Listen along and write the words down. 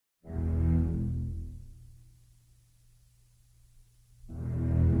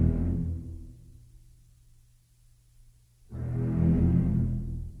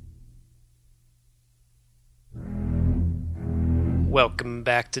Welcome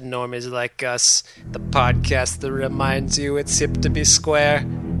back to Normies Like Us, the podcast that reminds you it's hip to be square.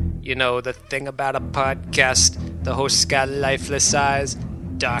 You know, the thing about a podcast, the hosts got lifeless eyes,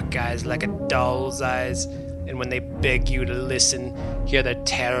 dark eyes like a doll's eyes, and when they beg you to listen, hear their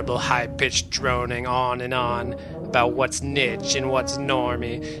terrible high-pitched droning on and on about what's niche and what's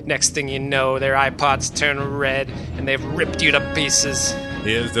normie. Next thing you know, their iPods turn red, and they've ripped you to pieces.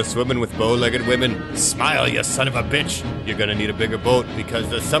 Here's the swimming with bow-legged women. Smile, you son of a bitch. You're gonna need a bigger boat because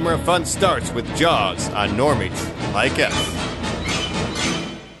the summer of fun starts with Jaws on Normies Like Us.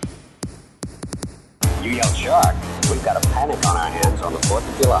 You yell shark, we've got a panic on our hands on the 4th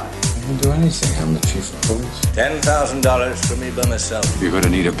of July. I can do anything. I'm the chief of police. $10,000 for me by myself. You're gonna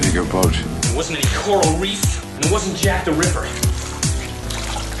need a bigger boat. It wasn't any coral reef, and it wasn't Jack the Ripper.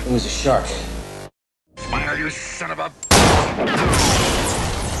 It was a shark. Smile, you son of a...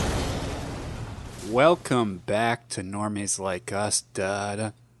 Welcome back to Normies Like Us.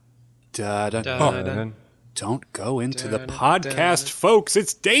 Da-da, da-da. Da-da. Don't go into the podcast, folks.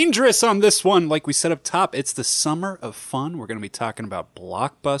 It's dangerous on this one. Like we said up top, it's the summer of fun. We're going to be talking about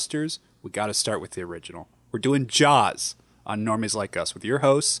blockbusters. We got to start with the original. We're doing Jaws on Normies Like Us with your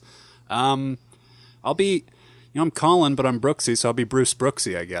hosts. I'll be, I'm Colin, but I'm Brooksy, so I'll be Bruce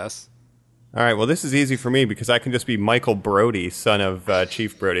Brooksy, I guess. All right, well, this is easy for me because I can just be Michael Brody, son of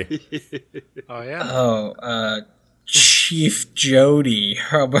Chief Brody. Oh, yeah? Oh, Chief Jody.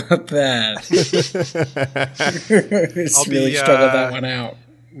 How about that? I'll really be, struggled that one out.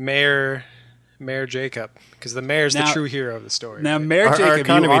 Mayor Jacob, because the mayor's Now- the true hero of the story. Now, Mayor Our Jacob, you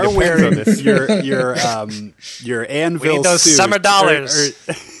economy are depends wearing on this. your Anvil We need those suit. summer dollars.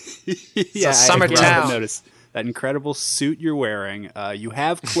 Yeah, summer I can't town. help but notice that incredible suit you're wearing. You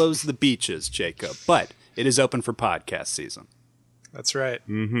have closed the beaches, Jacob, but it is open for podcast season. That's right.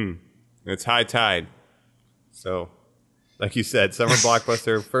 It's high tide. So, like you said, summer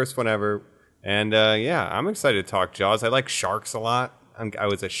blockbuster, first one ever. And yeah, I'm excited to talk Jaws. I like sharks a lot. I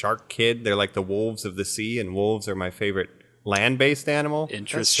was a shark kid. They're like the wolves of the sea, and wolves are my favorite land-based animal.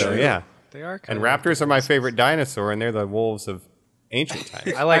 Interesting. So, yeah. They are And kind raptors are my favorite dinosaur, and they're the wolves of ancient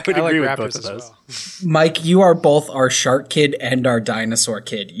times. I like would agree with raptors both of as those. well. Mike, you are both our shark kid and our dinosaur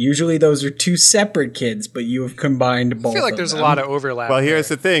kid. Usually those are two separate kids, but you have combined both I feel like of there's them. a lot of overlap. Well, here's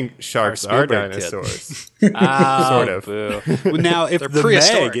there. the thing. Sharks Our are Spielberg kid. dinosaurs. Sort of. Well, now, if They're the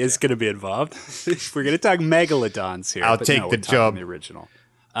prehistoric. Meg is going to be involved, we're going to talk megalodons here. I'll but take no, the we're talking job. The original.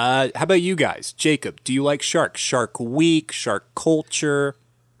 How about you guys? Jacob, do you like sharks? Shark Week, shark culture?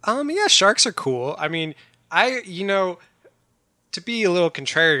 Yeah, sharks are cool. I mean, to be a little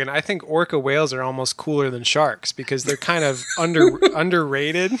contrarian, I think orca whales are almost cooler than sharks because they're kind of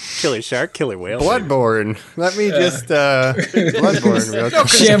underrated. Killer shark, killer whale. Bloodborne. Let me just Bloodborne real quick.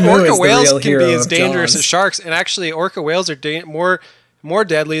 Shamu is Orca the whales real can hero be as of dangerous Jaws. as sharks, and actually, orca whales are more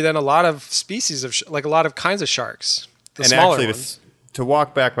deadly than a lot of species of like a lot of kinds of sharks. The And smaller actually, ones. to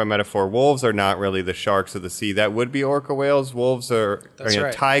walk back my metaphor, wolves are not really the sharks of the sea. That would be orca whales. Wolves are, That's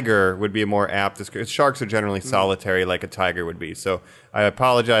right. tiger would be a more apt description. Sharks are generally solitary like a tiger would be. So I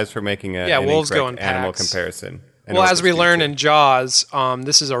apologize for making an wolves go incorrect in animal packs. comparison. And Well, as orcas we do learn too. in Jaws,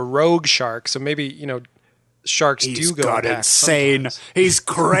 this is a rogue shark, so maybe sharks He's do go got in packs insane. sometimes. He's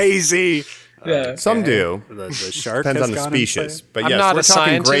crazy. Yeah. Some do. The shark Depends has on the gone species. insane? But I'm yes, not we're a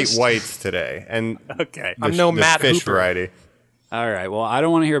talking great scientist. whites today. And Okay. I'm no the Matt fish Hooper. variety. All right. Well, I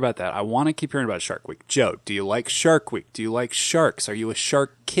don't want to hear about that. I want to keep hearing about Shark Week. Joe, do you like Shark Week? Do you like sharks? Are you a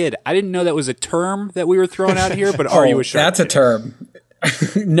shark kid? I didn't know that was a term that we were throwing out here, but are you a shark That's kid? a term.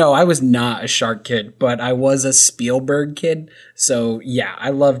 No, I was not a shark kid, but I was a Spielberg kid. So yeah, I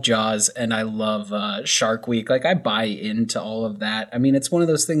love Jaws and I love Shark Week. Like I buy into all of that. I mean, it's one of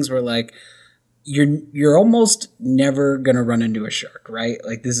those things where like you're almost never gonna run into a shark, right?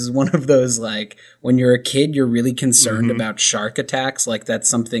 Like this is one of those like when you're a kid, you're really concerned about shark attacks. Like that's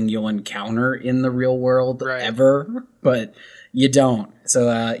something you'll encounter in the real world Right. ever, but you don't.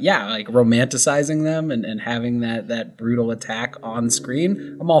 So yeah, like romanticizing them and having that brutal attack on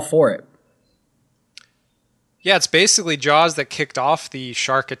screen, I'm all for it. Yeah, it's basically Jaws that kicked off the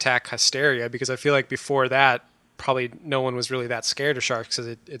shark attack hysteria because I feel like before that, probably no one was really that scared of sharks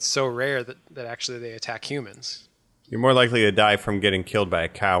because it's so rare that actually they attack humans. You're more likely to die from getting killed by a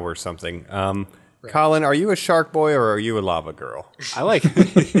cow or something. Colin, are you a shark boy or are you a lava girl? I like.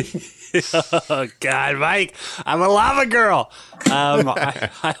 Oh God, Mike! I'm a lava girl.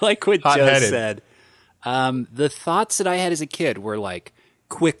 I like what Joe Hot-headed. said. The thoughts that I had as a kid were like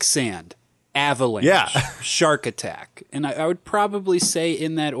quicksand, avalanche, Yeah. shark attack, and I would probably say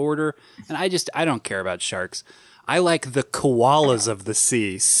in that order. And I don't care about sharks. I like the koalas of the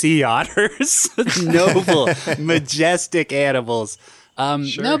sea otters, noble, majestic animals.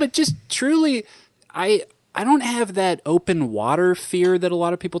 No, but just truly, I don't have that open water fear that a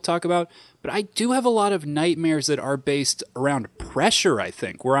lot of people talk about, but I do have a lot of nightmares that are based around pressure, I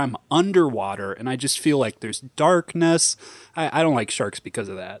think, where I'm underwater and I just feel like there's darkness. I don't like sharks because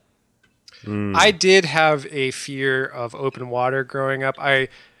of that. I did have a fear of open water growing up.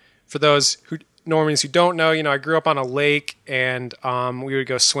 For those normies who don't know, I grew up on a lake, and we would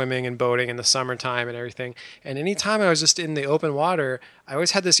go swimming and boating in the summertime and everything. And anytime I was just in the open water, I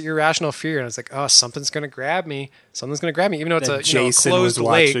always had this irrational fear, and I was like, "Oh, something's gonna grab me! Something's gonna grab me!" Even though it's a closed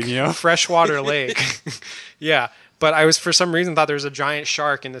lake, freshwater lake. Yeah, but I was for some reason thought there was a giant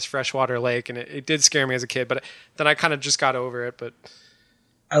shark in this freshwater lake, and it did scare me as a kid. But then I kind of just got over it. But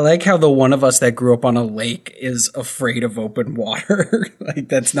I like how the one of us that grew up on a lake is afraid of open water. Like,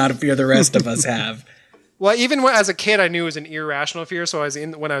 that's not a fear the rest of us have. Well, even as a kid, I knew it was an irrational fear. So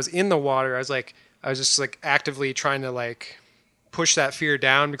when I was in the water, I was just like actively trying to like push that fear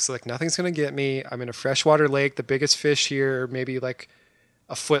down, because like nothing's gonna get me. I'm in a freshwater lake. The biggest fish here are maybe like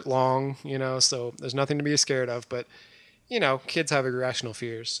a foot long. So there's nothing to be scared of. But kids have irrational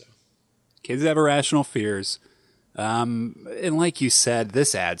fears. So. Kids have irrational fears. And like you said,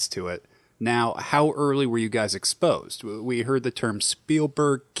 this adds to it. Now, how early were you guys exposed? We heard the term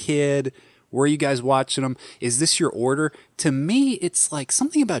Spielberg kid. Were you guys watching them? Is this your order? To me, it's like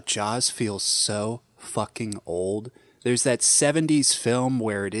something about Jaws feels so fucking old. There's that 70s film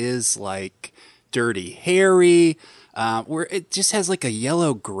where it is like Dirty Harry, where it just has like a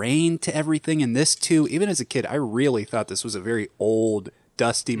yellow grain to everything. And this too, even as a kid, I really thought this was a very old,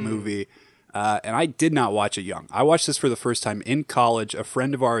 dusty movie. And I did not watch it young. I watched this for the first time in college. A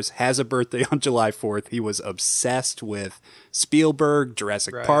friend of ours has a birthday on July 4th. He was obsessed with Spielberg,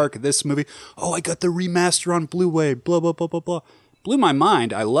 Jurassic Park, this movie. Oh, I got the remaster on Blu-ray, blah, blah, blah, blah, blah. Blew my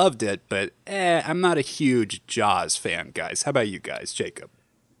mind. I loved it, but I'm not a huge Jaws fan, guys. How about you guys, Jacob?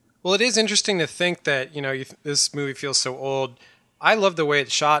 Well, it is interesting to think that, this movie feels so old. I love the way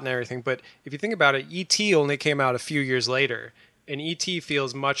it's shot and everything, but if you think about it, E.T. only came out a few years later. And E.T.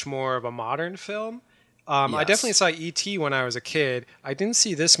 feels much more of a modern film. Yes. I definitely saw E.T. when I was a kid. I didn't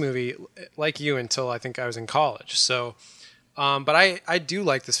see this movie, like you, until I think I was in college. So, but I do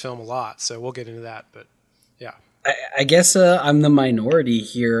like this film a lot, so we'll get into that. But, yeah. I guess I'm the minority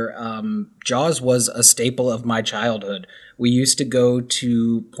here. Jaws was a staple of my childhood. We used to go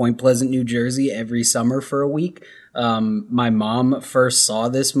to Point Pleasant, New Jersey every summer for a week. My mom first saw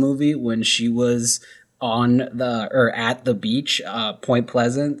this movie when she was at the beach, Point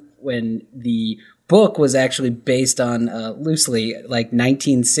Pleasant, when the book was actually based on loosely like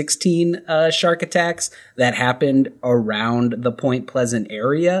 1916 shark attacks that happened around the Point Pleasant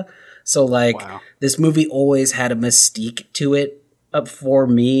area. So This movie always had a mystique to it for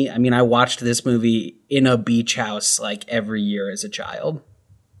me. I mean, I watched this movie in a beach house like every year as a child.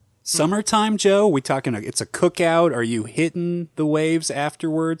 Summertime, Joe? We talking? It's a cookout. Are you hitting the waves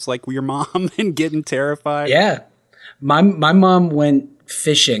afterwards, like your mom, and getting terrified? Yeah, my mom went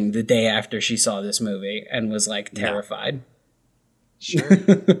fishing the day after she saw this movie and was like terrified. Sure.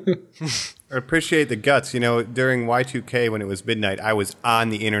 I appreciate the guts. During Y2K when it was midnight, I was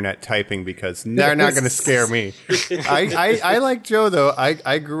on the internet typing because they're not going to scare me. I like Joe though.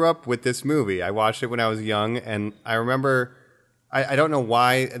 I grew up with this movie. I watched it when I was young, and I remember. I don't know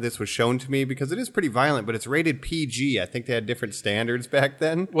why this was shown to me because it is pretty violent, but it's rated PG. I think they had different standards back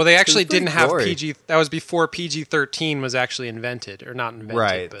then. Well, they actually didn't have PG. That was before PG-13 was actually invented, or not invented.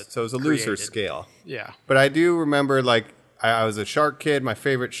 Right. But so it was a looser scale. Yeah. But I do remember, I was a shark kid. My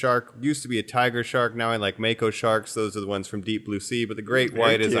favorite shark used to be a tiger shark. Now I like mako sharks. Those are the ones from Deep Blue Sea. But the great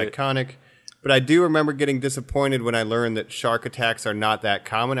white is iconic. But I do remember getting disappointed when I learned that shark attacks are not that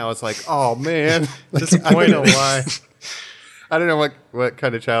common. I was like, oh, man. I don't know why. I don't know what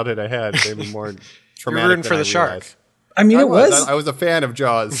kind of childhood I had. Maybe more traumatic. You're rooting for the shark. I mean, I was a fan of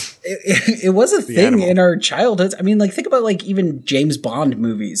Jaws. It was a thing in our childhoods. I mean, think about even James Bond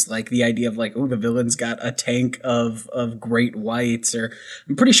movies. Like the idea of the villain's got a tank of great whites. Or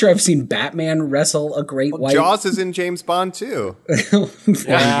I'm pretty sure I've seen Batman wrestle a great white. Jaws is in James Bond too.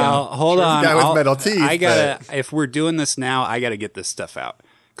 Well, hold on. Guy with metal teeth. If we're doing this now, I gotta get this stuff out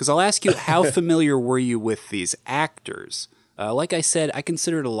because I'll ask you, how familiar were you with these actors? Like I said, I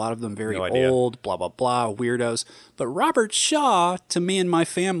considered a lot of them very old, blah, blah, blah, weirdos. But Robert Shaw, to me and my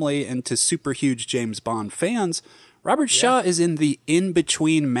family, and to super huge James Bond fans, Robert Shaw is in the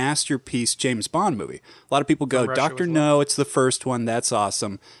in-between masterpiece James Bond movie. A lot of people go, Dr. No, it's the first one, that's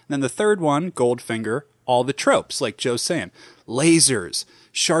awesome. And then the third one, Goldfinger, all the tropes, like Joe's saying. Lasers,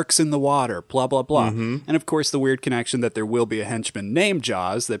 sharks in the water, blah, blah, blah. And of course, the weird connection that there will be a henchman named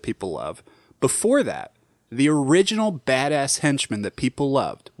Jaws that people love. Before that, the original badass henchman that people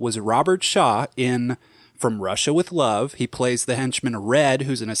loved was Robert Shaw in From Russia with Love. He plays the henchman Red,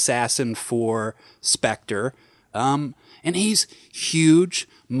 who's an assassin for Spectre. And he's huge,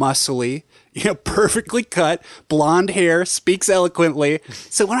 muscly, perfectly cut, blonde hair, speaks eloquently.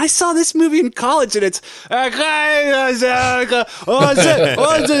 So when I saw this movie in college and it's, the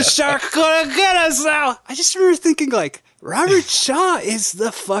shark gonna get us now? I just remember thinking like, Robert Shaw is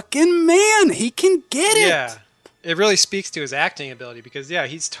the fucking man. He can get it. Yeah. It really speaks to his acting ability because,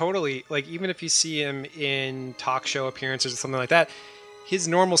 he's totally, like, even if you see him in talk show appearances or something like that, he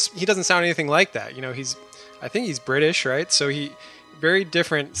doesn't sound anything like that. I think he's British, right? So he, very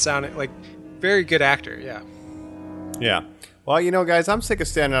different sounding, like, very good actor, yeah. Yeah. Well, guys, I'm sick of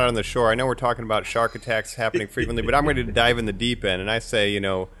standing out on the shore. I know we're talking about shark attacks happening frequently, but I'm ready to dive in the deep end. And I say,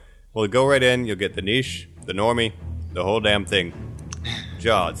 well, go right in. You'll get the niche, the normie, the whole damn thing.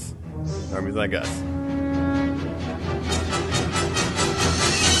 Jaws. Normies like us.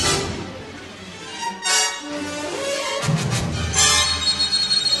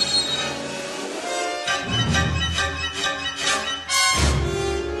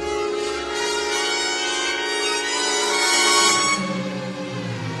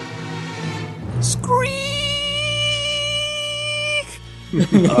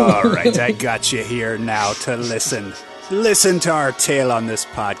 All right, I got you here now to listen. Listen to our tale on this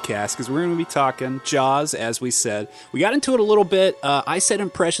podcast, because we're going to be talking Jaws, as we said. We got into it a little bit. I said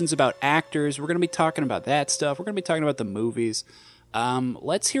impressions about actors. We're going to be talking about that stuff. We're going to be talking about the movies.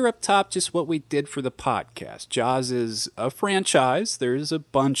 Let's hear up top just what we did for the podcast. Jaws is a franchise. There's a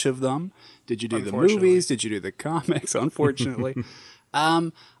bunch of them. Did you do the movies? Did you do the comics? Unfortunately.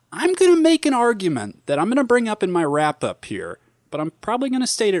 I'm going to make an argument that I'm going to bring up in my wrap-up here, but I'm probably going to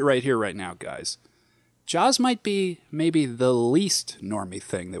state it right here, right now, guys. Jaws might be maybe the least normie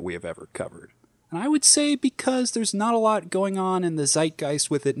thing that we have ever covered. And I would say because there's not a lot going on in the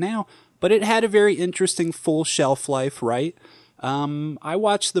zeitgeist with it now, but it had a very interesting full shelf life, right? I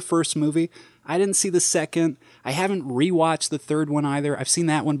watched the first movie. I didn't see the second. I haven't rewatched the third one either. I've seen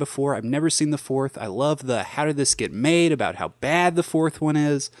that one before. I've never seen the fourth. I love the how did this get made, about how bad the fourth one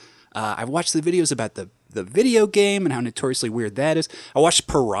is. I've watched the videos about the video game and how notoriously weird that is. I watched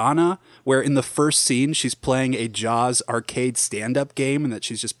Piranha, where in the first scene she's playing a Jaws arcade stand-up game and that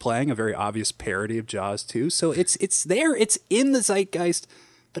she's just playing a very obvious parody of Jaws 2. So it's there. It's in the zeitgeist.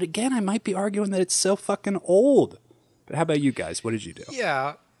 But again, I might be arguing that it's so fucking old. But how about you guys? What did you do?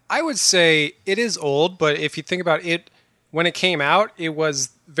 Yeah, I would say it is old, but if you think about it, when it came out, it was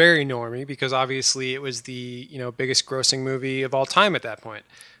very normie because obviously it was the biggest grossing movie of all time at that point.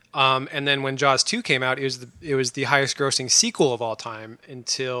 And then when Jaws 2 came out, it was the highest grossing sequel of all time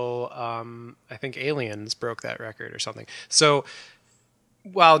until I think Aliens broke that record or something. So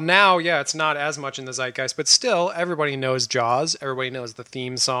while now, it's not as much in the zeitgeist, but still everybody knows Jaws. Everybody knows the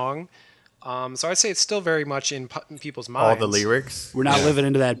theme song. So I'd say it's still very much in people's minds. All the lyrics. We're not living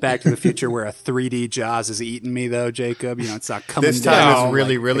into that Back to the Future where a 3D Jaws is eating me, though, Jacob. It's not coming down. This time is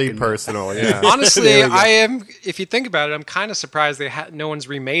really, really personal. Yeah. Honestly, I am. If you think about it, I'm kind of surprised no one's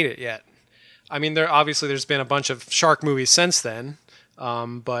remade it yet. I mean, there's been a bunch of shark movies since then,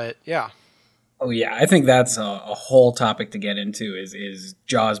 but yeah. Oh yeah, I think that's a whole topic to get into is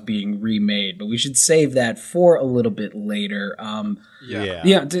Jaws being remade, but we should save that for a little bit later. To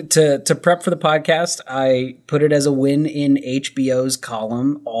prep for the podcast, I put it as a win in HBO's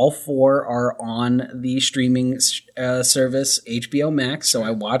column. All 4 are on the streaming service HBO Max, so I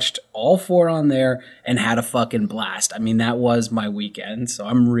watched all 4 on there and had a fucking blast. I mean, that was my weekend, so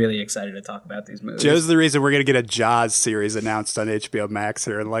I'm really excited to talk about these movies. Joe's the reason we're going to get a Jaws series announced on HBO Max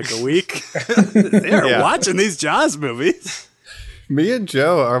here in like a week. They're watching these Jaws movies. Me and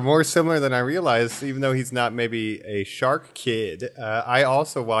Joe are more similar than I realized, even though he's not maybe a shark kid. I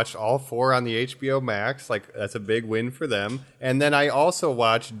also watched all 4 on the HBO Max. Like, that's a big win for them. And then I also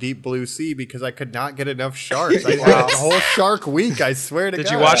watched Deep Blue Sea because I could not get enough sharks. I had a whole shark week, I swear to God.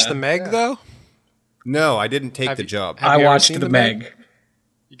 Did you watch The Meg, though? No, I didn't take the job. I watched The Meg.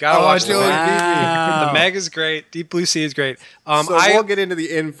 You gotta watch The Meg. Wow. The Meg is great. Deep Blue Sea is great. We'll get into the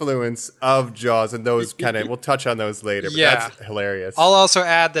influence of Jaws and those we'll touch on those later, but that's hilarious. I'll also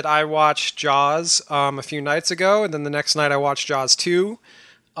add that I watched Jaws a few nights ago, and then the next night I watched Jaws 2.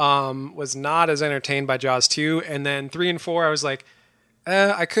 Was not as entertained by Jaws 2, and then 3 and 4 I was like,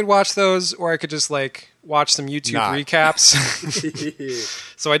 I could watch those, or I could just like watch some YouTube recaps.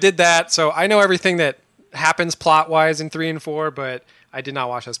 So I did that. So I know everything that happens plot-wise in 3 and 4, but I did not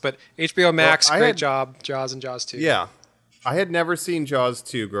watch this, but HBO Max, Well, I great had- job. Jaws and Jaws 2. Yeah. I had never seen Jaws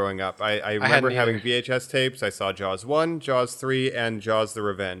 2 growing up. I remember hadn't having either. VHS tapes. I saw Jaws 1, Jaws 3, and Jaws the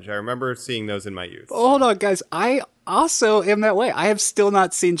Revenge. I remember seeing those in my youth. Hold on, guys. I also am that way. I have still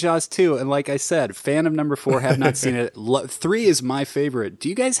not seen Jaws 2. And like I said, fan of number 4, have not seen it. 3 is my favorite. Do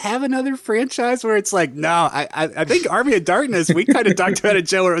you guys have another franchise where it's like, no, I think Army of Darkness, we kind of talked about it,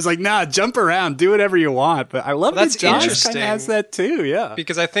 Joe, where it was like, nah, jump around, do whatever you want. But I love That's that Jaws kind interesting. of has that too, yeah.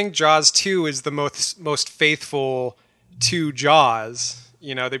 Because I think Jaws 2 is the most faithful to Jaws.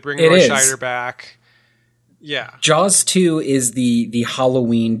 You know, they bring It Roy is. Scheider back. Yeah. Jaws 2 is the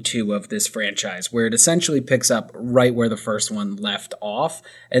Halloween 2 of this franchise, where it essentially picks up right where the first one left off,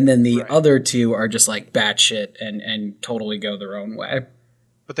 and then the other two are just like batshit and totally go their own way.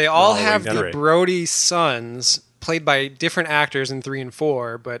 But they all Halloween have the Gunnery. Brody sons, played by different actors in 3 and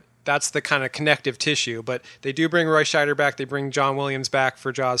 4, but that's the kind of connective tissue. But they do bring Roy Scheider back. They bring John Williams back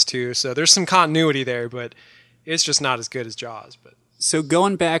for Jaws 2. So there's some continuity there, but it's just not as good as Jaws. But So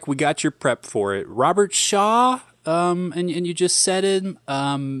going back, we got your prep for it. Robert Shaw, and you just said him.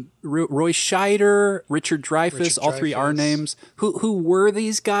 Roy Scheider, Richard Dreyfuss, all three are Dreyfuss. names. Who were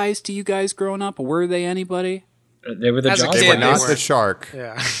these guys to you guys growing up? Were they anybody? They were the As a Jaws kid, They were they not guys. the shark.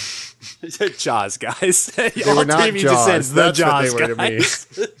 yeah. Jaws guys. They were not Jaws. the That's Jaws what they were guys.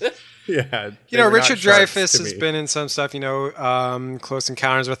 to me. Yeah. You they know, were not Richard sharks Dreyfuss to has me. been in some stuff, Close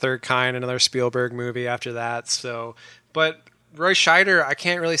Encounters of the Third Kind, another Spielberg movie after that. So, but Roy Scheider, I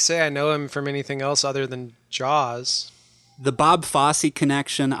can't really say I know him from anything else other than Jaws. The Bob Fosse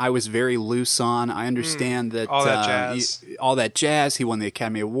connection, I was very loose on. I understand that all that jazz. all that jazz. He won the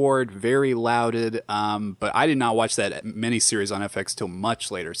Academy Award, very lauded. But I did not watch that miniseries on FX till much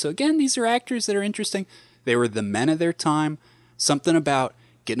later. So again, these are actors that are interesting. They were the men of their time. Something about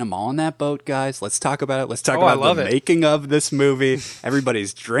getting them all on that boat, guys. Let's talk about it. Let's talk I about love the it. making of this movie.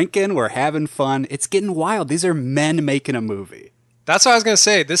 Everybody's drinking. We're having fun. It's getting wild. These are men making a movie. That's what I was going to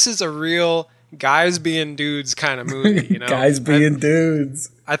say. This is a real guys being dudes kind of movie, Guys being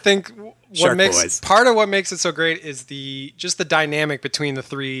dudes. I think Shark Boys. part of what makes it so great is the dynamic between the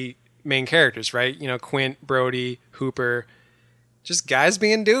three main characters, right? Quint, Brody, Hooper, just guys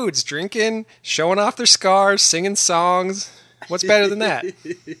being dudes, drinking, showing off their scars, singing songs. What's better than that?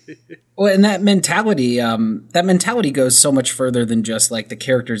 Well, and that mentality goes so much further than just like the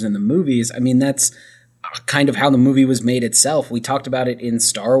characters in the movies. I mean, that's kind of how the movie was made itself. We talked about it in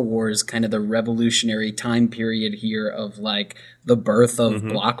Star Wars, kind of the revolutionary time period here of like the birth of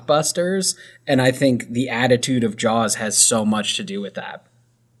blockbusters. And I think the attitude of Jaws has so much to do with that.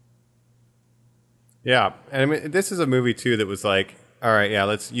 Yeah, and I mean, this is a movie too that was like, all right, yeah,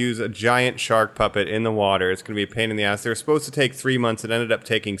 let's use a giant shark puppet in the water. It's going to be a pain in the ass. They were supposed to take 3 months. It ended up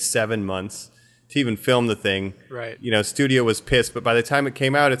taking 7 months to even film the thing. Right. Studio was pissed, but by the time it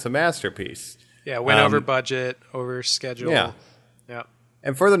came out, it's a masterpiece. Yeah, went over budget, over schedule. Yeah. Yeah.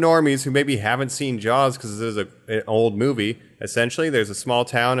 And for the normies who maybe haven't seen Jaws because this is an old movie, essentially, there's a small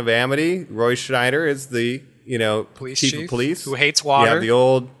town of Amity. Roy Schneider is the Police chief chief of police who hates You water. have the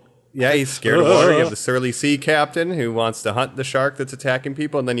old. Yeah, he's scared of water. You have the surly sea captain who wants to hunt the shark that's attacking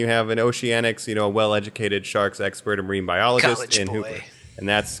people, and then you have an oceanics, a well-educated sharks expert, a marine biologist College in boy. Hooper, and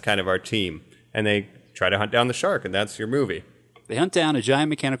that's kind of our team. And they try to hunt down the shark, and that's your movie. They hunt down a giant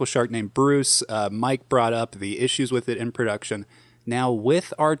mechanical shark named Bruce. Mike brought up the issues with it in production. Now,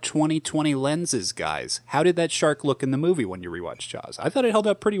 with our 2020 lenses, guys, how did that shark look in the movie when you rewatched Jaws? I thought it held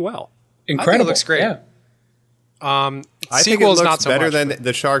up pretty well. Incredible. looks great. Yeah. I think it Sequel's looks not so better much, than but-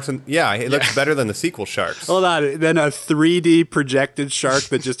 the sharks. It looks better than the sequel sharks. Hold on. Then a 3D projected shark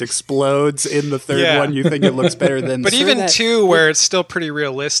that just explodes in the third Yeah. one. You think it looks better than... But Sir, even that- 2, where it's still pretty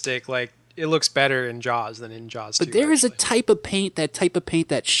realistic, like it looks better in Jaws than in Jaws 2. But there is a actually. type of paint,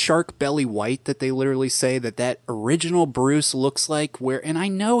 that shark belly white that they literally say that original Bruce looks like, and I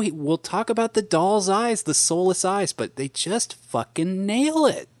know we'll talk about the doll's eyes, the soulless eyes, but they just fucking nail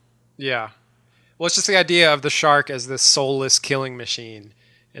it. Yeah. Well, it's just the idea of the shark as this soulless killing machine.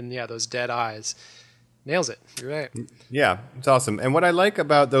 And yeah, those dead eyes. Nails it. You're right. Yeah, it's awesome. And what I like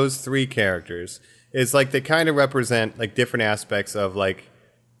about those three characters is like they kind of represent like different aspects of like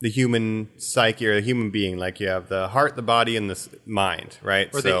the human psyche or the human being. Like you have the heart, the body, and the mind, right?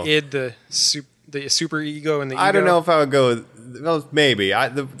 Or the id, the super ego and the ego. I don't know if I would go. Well, maybe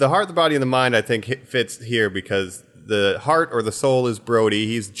the heart, the body, and the mind. I think fits here because the heart or the soul is Brody.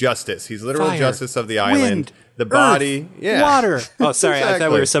 He's justice. He's literal Fire, justice of the island. wind, The body, Earth, water. Oh, sorry. I thought we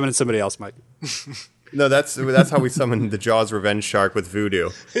Exactly. were summoning somebody else, Mike. No, that's how we summon the Jaws revenge shark with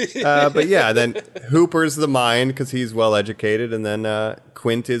voodoo. But yeah, then Hooper's the mind because he's well educated, and then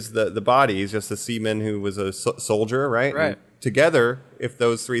Quint is the body. He's just a seaman who was a soldier, right? Right. together, if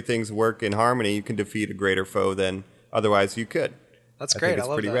those three things work in harmony, you can defeat a greater foe than otherwise you could. That's I great. think it's I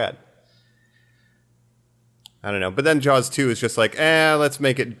love pretty that. rad. I don't know. But then Jaws 2 is just like, let's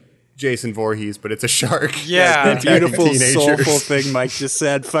make it Jason Voorhees, but it's a shark. Yeah. That beautiful, Teenagers. soulful thing Mike just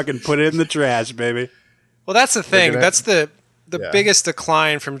said. Fucking put it in the trash, baby. Well, that's the thing. at- That's the Yeah. biggest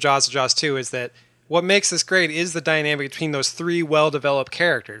decline from Jaws to Jaws 2 is that what makes this great is the dynamic between those three well-developed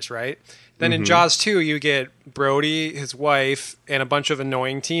characters, right? Then in Jaws 2, you get Brody, his wife, and a bunch of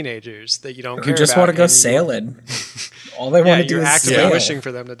annoying teenagers that you don't Who care just about. want to go and sailing. All they Yeah, want to do you're is actively sail. wishing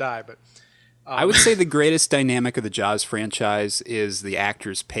for them to die. But I would say the greatest dynamic of the Jaws franchise is the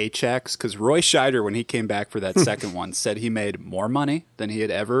actors' paychecks, because Roy Scheider, when he came back for that second one, said he made more money than he had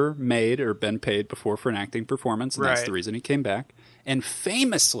ever made or been paid before for an acting performance, and that's Right. the reason he came back. And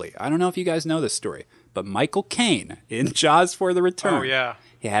famously, I don't know if you guys know this story, but Michael Caine in Jaws for the Return, Oh, yeah.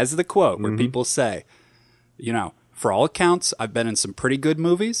 he has the quote where people say, you know, for all accounts, I've been in some pretty good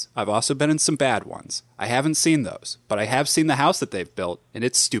movies. I've also been in some bad ones. I haven't seen those, but I have seen the house that they've built, and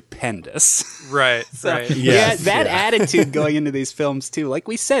it's stupendous. right, right. Yeah, that attitude going into these films too. Like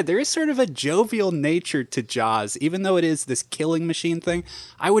we said, there is sort of a jovial nature to Jaws, even though it is this killing machine thing.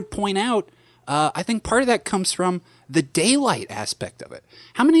 I would point out, I think part of that comes from the daylight aspect of it.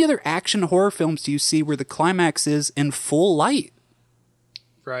 How many other action horror films do you see where the climax is in full light?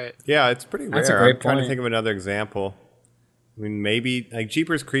 Right. Yeah, it's pretty rare. That's a great I'm trying to point. think of another example. I mean, maybe like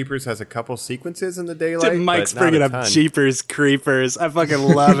Jeepers Creepers has a couple sequences in the daylight. Mike's but not bringing a up ton. Jeepers Creepers. I fucking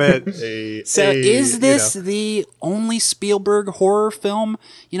love it. So is this the only Spielberg horror film?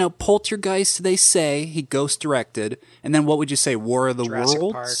 You know, Poltergeist, they say, he ghost directed. And then what would you say, War of the Jurassic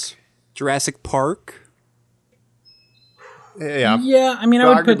Worlds? Park. Jurassic Park? Yeah, Yeah, I mean, I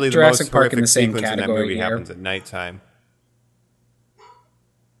would put arguably the Jurassic most Park in the horrific same sequence in that category movie here. happens at nighttime.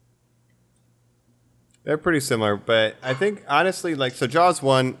 They're pretty similar, but I think honestly, like, so Jaws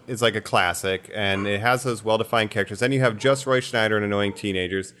 1 is like a classic, and it has those well-defined characters. Then you have just Roy Schneider and annoying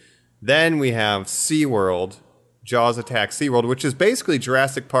teenagers. Then we have SeaWorld, Jaws Attack SeaWorld, which is basically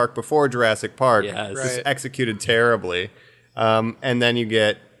Jurassic Park before Jurassic Park, Yes. just Right. executed terribly. And then you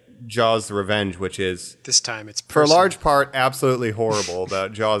get Jaws the Revenge, which is, This time it's for a personal. large part, absolutely horrible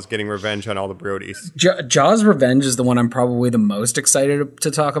about Jaws getting revenge on all the Brodies. Jaws Revenge is the one I'm probably the most excited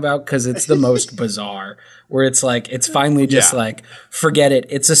to talk about because it's the most bizarre. Where it's like, it's finally just Yeah. like, forget it.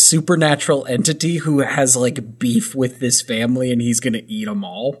 It's a supernatural entity who has like beef with this family and he's going to eat them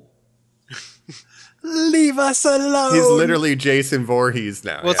all. Leave us alone. He's literally Jason Voorhees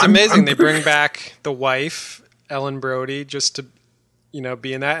now. Well, it's yeah. amazing. They bring back the wife, Ellen Brody, just to,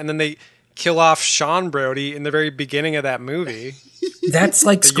 be in that. And then they kill off Sean Brody in the very beginning of that movie. That's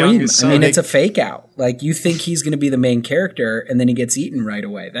like Scream. youngest I mean, son. it's a fake out. Like, you think he's going to be the main character and then he gets eaten right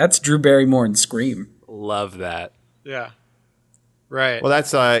away. That's Drew Barrymore in Scream. Love that. Yeah. Right. Well,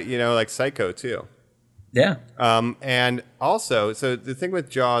 that's like Psycho too. Yeah. And also, so the thing with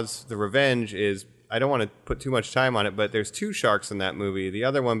Jaws: The Revenge is, I don't want to put too much time on it, but there's two sharks in that movie. The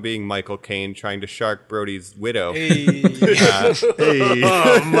other one being Michael Caine trying to shark Brody's widow. Hey. Hey.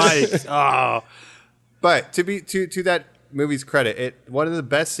 Oh, Mike. Oh. But to that movie's credit, one of the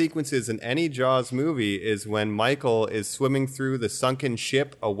best sequences in any Jaws movie is when Michael is swimming through the sunken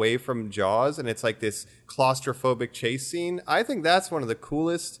ship away from Jaws, and it's like this claustrophobic chase scene. I think that's one of the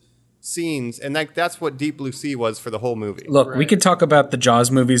coolest scenes, and that's what Deep Blue Sea was for the whole movie. Look, we could talk about the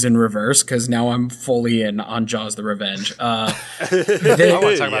Jaws movies in reverse because now I'm fully in on Jaws the Revenge. I want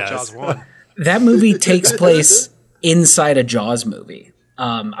to talk about Jaws 1. That movie takes place inside a Jaws movie.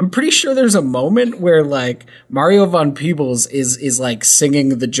 I'm pretty sure there's a moment where like Mario von Peebles is like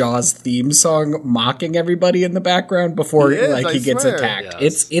singing the Jaws theme song, mocking everybody in the background before He is, he I gets swear. attacked.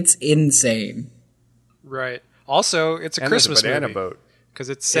 Yes. It's insane. Right. Also, it's a And there's a Christmas banana movie. boat. Because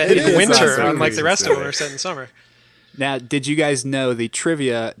it's set It in is winter, awesome. unlike the rest of them Silly. are set in summer. Now, did you guys know the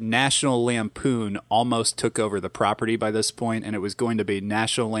trivia National Lampoon almost took over the property by this point, and it was going to be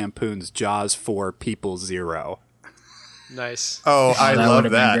National Lampoon's Jaws 4 People Zero? Nice. Oh, I that love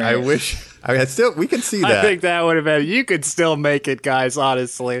would've been that. great. I wish. I mean, still, we can see that. I think that would have been. You could still make it, guys.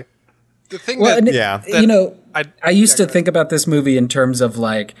 Honestly, The thing Well, and that, I I used to think about this movie in terms of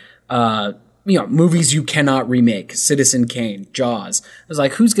like, movies you cannot remake. Citizen Kane, Jaws. I was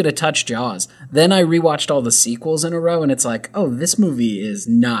like, who's gonna touch Jaws? Then I rewatched all the sequels in a row, and it's like, oh, this movie is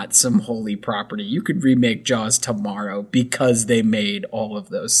not some holy property. You could remake Jaws tomorrow because they made all of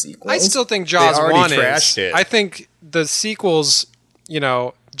those sequels. I still think Jaws already 1 trashed is. it. I think the sequels,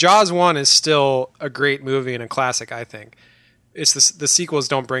 Jaws 1 is still a great movie and a classic, I think. It's the sequels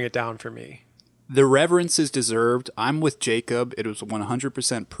don't bring it down for me. The reverence is deserved. I'm with Jacob. It was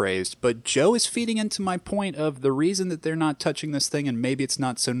 100% praised. But Joe is feeding into my point of the reason that they're not touching this thing, and maybe it's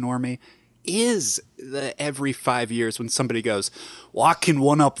not so normie, is every 5 years when somebody goes, well, I can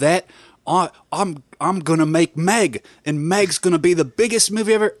one-up that. I'm gonna make Meg, and Meg's gonna be the biggest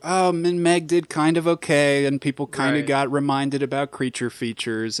movie ever. And Meg did kind of okay, and people kind of got reminded about creature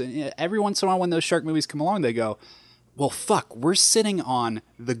features. And every once in a while when those shark movies come along, they go, well, fuck, we're sitting on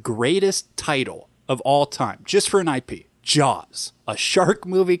the greatest title of all time, just for an IP, Jaws. A shark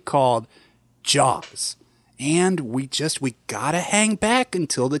movie called Jaws. And we gotta hang back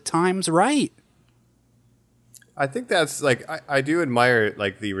until the time's right. I think that's like, I do admire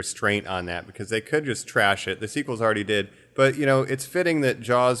like the restraint on that, because they could just trash it. The sequels already did. But, you know, it's fitting that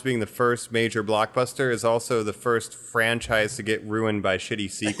Jaws, being the first major blockbuster, is also the first franchise to get ruined by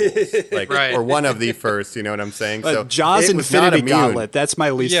shitty sequels. Like, or one of the first, you know what I'm saying? So Jaws Infinity Gauntlet, that's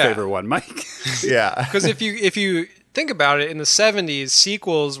my least favorite one, Mike. Yeah. Because if you think about it, in the 70s,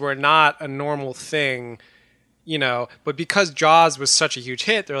 sequels were not a normal thing, you know, but because Jaws was such a huge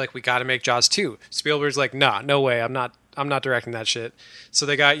hit, they're like, we got to make Jaws 2. Spielberg's like, nah, no way, I'm not directing that shit. So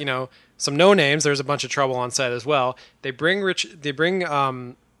they got, you know, some no names. There's a bunch of trouble on set as well. They bring Roy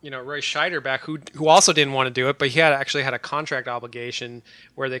Scheider back, who also didn't want to do it, but he actually had a contract obligation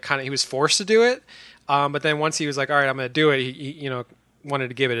where he was forced to do it. But then once he was like, all right, I'm going to do it, he you know, wanted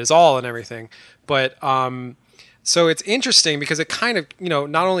to give it his all and everything. But so it's interesting because it kind of, you know,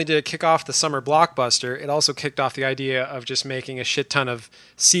 not only did it kick off the summer blockbuster, it also kicked off the idea of just making a shit ton of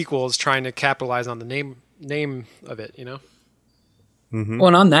sequels, trying to capitalize on the name of it, you know? Mm-hmm. Well,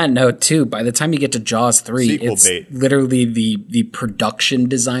 and on that note, too, by the time you get to Jaws 3, Sequel it's bait. literally the production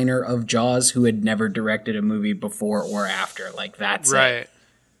designer of Jaws who had never directed a movie before or after. Like, that's right. it.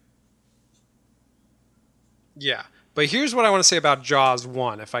 Yeah. But here's what I want to say about Jaws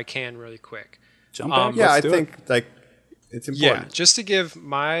 1, if I can, really quick. Jump back. Yeah, I think like it's important. Yeah, just to give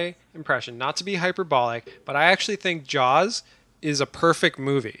my impression, not to be hyperbolic, but I actually think Jaws is a perfect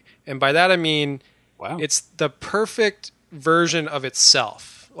movie. And by that I mean, it's the perfect version of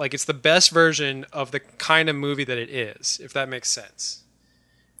itself. Like, it's the best version of the kind of movie that it is, if that makes sense.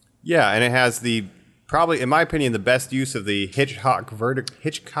 Yeah, and it has probably, in my opinion, the best use of the Hitchcock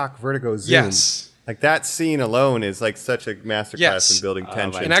vertigo zoom. Yes. Like, that scene alone is like such a masterclass in building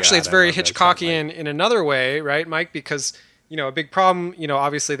tension. And actually, it's very Hitchcockian in another way, right, Mike? Because, you know, a big problem, you know,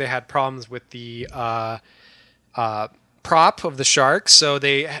 obviously they had problems with the prop of the shark, so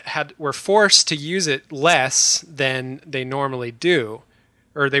they were forced to use it less than they normally do,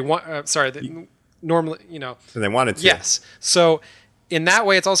 or they want. Normally, you know. So they wanted to. Yes. So in that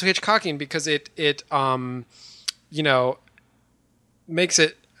way, it's also Hitchcockian because it you know, makes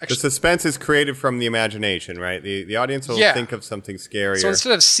it. The suspense is created from the imagination, right? The audience will think of something scarier. So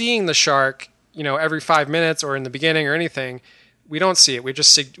instead of seeing the shark, you know, every 5 minutes or in the beginning or anything, we don't see it.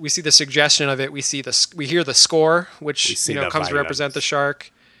 We see the suggestion of it. We hear the score, which, you know, comes to represent the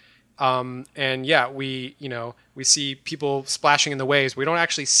shark. And yeah, we see people splashing in the waves. We don't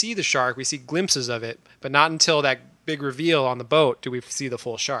actually see the shark. We see glimpses of it, but not until that big reveal on the boat do we see the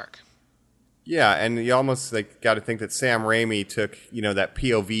full shark. Yeah, and you almost like got to think that Sam Raimi took, you know, that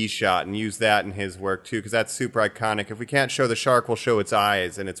POV shot and used that in his work too, because that's super iconic. If we can't show the shark, we'll show its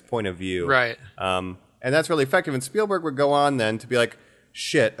eyes and its point of view. Right. And that's really effective. And Spielberg would go on then to be like,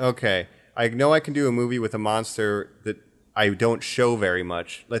 shit, okay, I know I can do a movie with a monster that I don't show very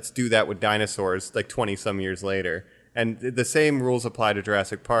much. Let's do that with dinosaurs like 20-some years later. And the same rules apply to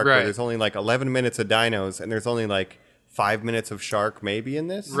Jurassic Park, where there's only like 11 minutes of dinos, and there's only like 5 minutes of shark maybe in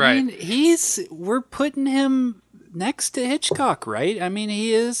this. Right. I mean, we're putting him next to Hitchcock, right? I mean,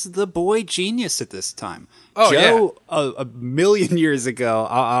 he is the boy genius at this time. Oh, Joe, a million years ago,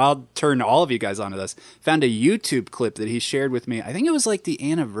 I'll turn all of you guys onto this, found a YouTube clip that he shared with me. I think it was like the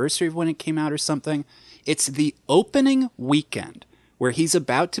anniversary of when it came out or something. It's the opening weekend where he's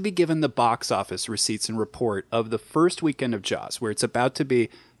about to be given the box office receipts and report of the first weekend of Jaws, where it's about to be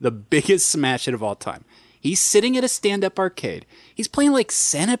the biggest smash hit of all time. He's sitting at a stand-up arcade. He's playing like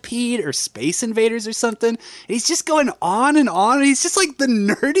Centipede or Space Invaders or something. And he's just going on and on. And he's just like the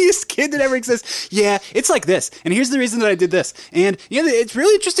nerdiest kid that ever exists. Yeah, it's like this. And here's the reason that I did this. And you know, it's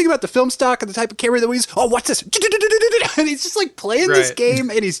really interesting about the film stock and the type of camera that we use. Oh, what's this? And he's just like playing this game.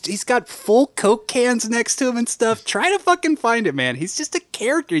 And he's got full Coke cans next to him and stuff. Try to fucking find it, man. He's just a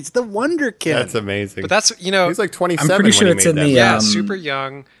character. He's the Wonder Kid. That's amazing. But that's, you know, he's like 27. I'm pretty sure when it's he in made the that. super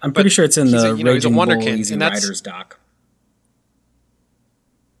young. I'm pretty sure it's in the he's a Wonder Bull Kid. Easy And that's, Riders doc.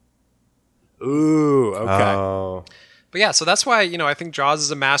 Ooh, okay. Oh. But yeah, so that's why, I think Jaws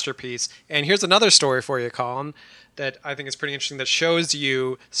is a masterpiece. And here's another story for you, Colin, that I think is pretty interesting that shows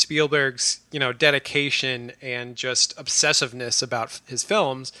you Spielberg's, dedication and just obsessiveness about his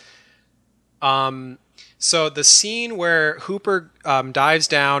films. So the scene where Hooper dives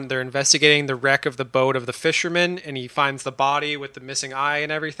down, they're investigating the wreck of the boat of the fisherman, and he finds the body with the missing eye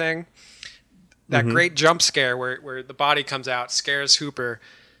and everything. That great jump scare where the body comes out, scares Hooper.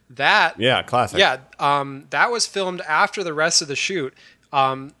 Classic. Yeah, that was filmed after the rest of the shoot.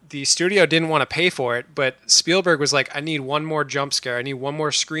 The studio didn't want to pay for it, but Spielberg was like, I need one more jump scare. I need one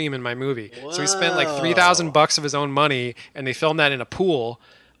more scream in my movie. Whoa. So he spent like $3,000 of his own money, and they filmed that in a pool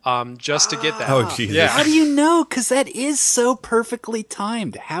just to get that. Oh, Jesus. Yeah. How do you know? Because that is so perfectly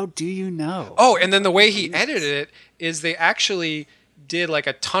timed. How do you know? Oh, and then the way he edited it is they actually did like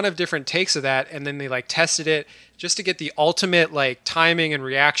a ton of different takes of that, and then they like tested it just to get the ultimate like timing and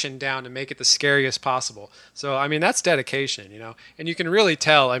reaction down to make it the scariest possible. So I mean, that's dedication, and you can really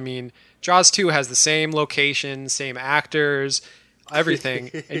tell. I mean, Jaws 2 has the same location, same actors, everything,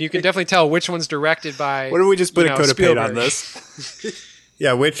 and you can definitely tell which one's directed by. What if we just put a coat of paint Spielberg. on this?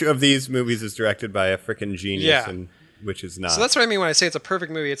 Yeah, which of these movies is directed by a freaking genius and which is not? So that's what I mean when I say it's a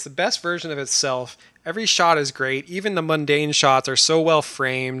perfect movie. It's the best version of itself. Every shot is great. Even the mundane shots are so well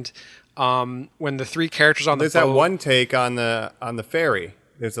framed. When the three characters on There's the boat, that one take on the ferry.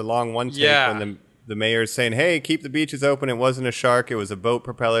 There's a long one take when the mayor's saying, "Hey, keep the beaches open. It wasn't a shark. It was a boat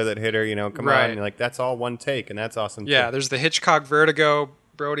propeller that hit her. Come on." And like that's all one take, and that's awesome. Yeah, too. there's the Hitchcock Vertigo,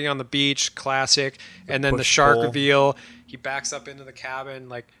 Brody on the beach, classic, and then the push shark pull. reveal. He backs up into the cabin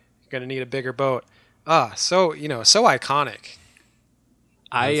like you're gonna need a bigger boat. So so iconic.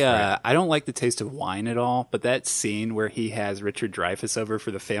 I don't like the taste of wine at all, but that scene where he has Richard Dreyfuss over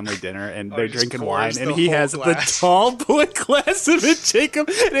for the family dinner and they're he just drinking wine pours and the he whole has glass. the tall boy glass of it, Jacob,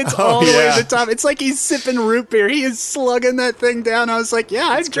 and it's all the way to the top. It's like he's sipping root beer. He is slugging that thing down. I was like, yeah,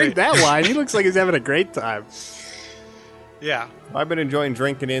 I'd drink great. that wine. He looks like he's having a great time. Yeah. I've been enjoying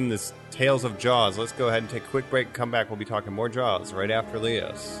drinking in this Tales of Jaws. Let's go ahead and take a quick break and come back. We'll be talking more Jaws right after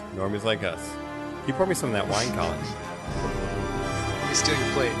Leos. Normies Like Us. Can you pour me some of that wine, Colin? Let me steal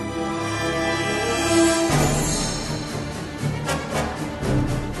your plate.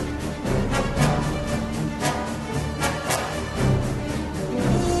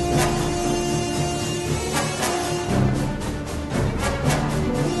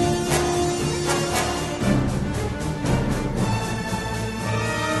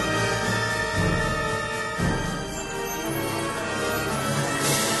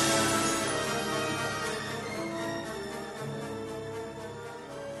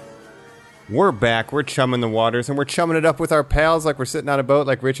 We're back. We're chumming the waters, and we're chumming it up with our pals like we're sitting on a boat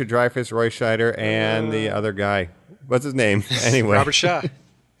like Richard Dreyfuss, Roy Scheider, and the other guy. What's his name? Anyway. Robert Shaw.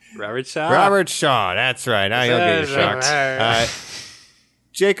 Robert Shaw. Robert Shaw. That's right. Now you'll get your shocked.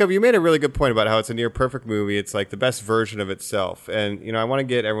 Jacob, you made a really good point about how it's a near perfect movie. It's like the best version of itself. And, I want to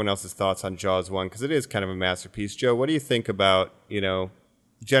get everyone else's thoughts on Jaws 1 because it is kind of a masterpiece. Joe, what do you think about,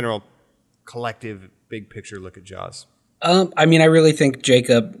 general collective big picture look at Jaws? I really think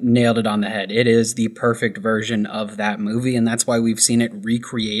Jacob nailed it on the head. It is the perfect version of that movie, and that's why we've seen it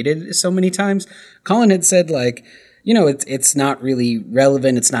recreated so many times. Colin had said, it's not really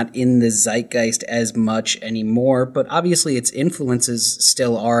relevant. It's not in the zeitgeist as much anymore, but obviously its influences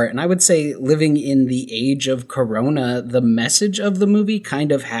still are. And I would say living in the age of Corona, the message of the movie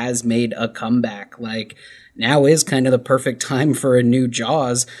kind of has made a comeback. Now is kind of the perfect time for a new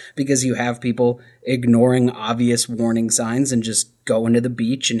Jaws because you have people ignoring obvious warning signs and just going to the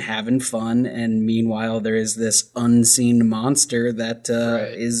beach and having fun. And meanwhile, there is this unseen monster that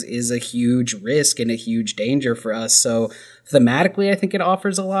is a huge risk and a huge danger for us. So thematically, I think it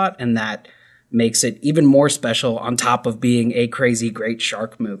offers a lot, and that makes it even more special on top of being a crazy great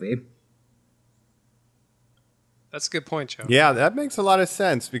shark movie. That's a good point, Joe. Yeah, that makes a lot of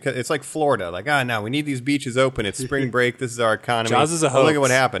sense because it's like Florida. No, we need these beaches open. It's spring break. This is our economy. Jaws is a hoax. Look at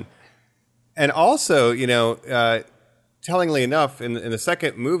what happened. And also, tellingly enough, in the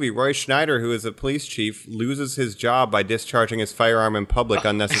second movie, Roy Schneider, who is a police chief, loses his job by discharging his firearm in public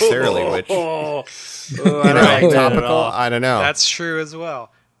unnecessarily, which, topical? I don't know. That's true as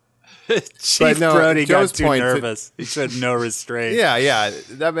well. Chief no, Brody Joe's got too point, nervous. He showed no restraint. Yeah,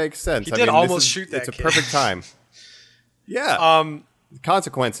 that makes sense. He did almost shoot that It's a kid. perfect time. Yeah.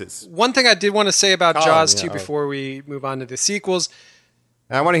 Consequences. One thing I did want to say about Colin, Jaws yeah, 2 before we move on to the sequels,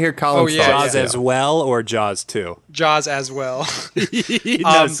 I want to hear Colin's thoughts. Jaws too. as well or Jaws 2? Jaws as well.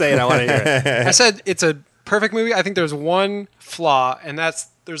 No, say it. I want to hear it. I said it's a perfect movie. I think there's one flaw, and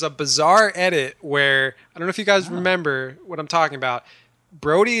there's a bizarre edit where, I don't know if you guys remember what I'm talking about.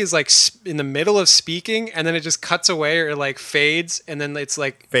 Brody is like in the middle of speaking, and then it just cuts away or like fades, and then it's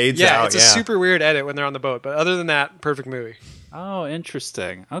like Fades out, It's a yeah. super weird edit when they're on the boat, but other than that, perfect movie. Oh,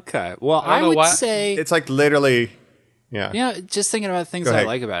 interesting. Okay. Well, I don't I know would why- say It's like literally, yeah. yeah, just thinking about things Go I ahead.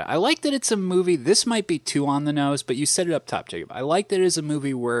 like about it. I like that it's a movie. This might be too on the nose, but you set it up top, Jacob. I like that it is a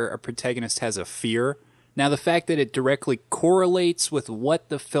movie where a protagonist has a fear. Now, the fact that it directly correlates with what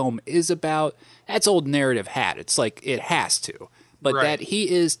the film is about, that's old narrative hat. It's like it has to. But Right. that he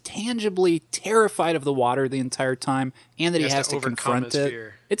is tangibly terrified of the water the entire time and that he has has to to overcome confront his it.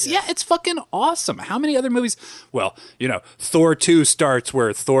 fear. It's fucking awesome. How many other movies? Well, Thor 2 starts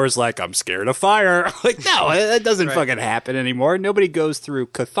where Thor's like, I'm scared of fire. Like, no, that doesn't fucking happen anymore. Nobody goes through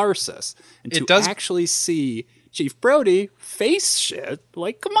catharsis. And It to does- actually see Chief Brody face shit,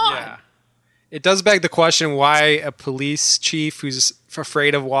 like, come on. Yeah. It does beg the question why a police chief who's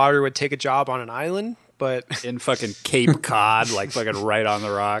afraid of water would take a job on an island, but In fucking Cape Cod, like fucking right on the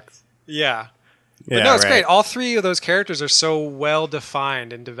rocks. yeah. Yeah, But no, it's right. great. All three of those characters are so well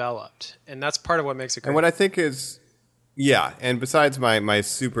defined and developed, and that's part of what makes it great. And what I think is, yeah, and besides my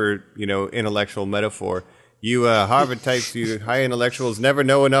super, intellectual metaphor, you Harvard types, you high intellectuals never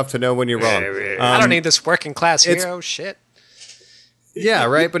know enough to know when you're wrong. I don't need this working class it's- hero shit. Yeah,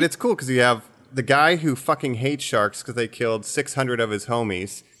 right. But it's cool because you have the guy who fucking hates sharks because they killed 600 of his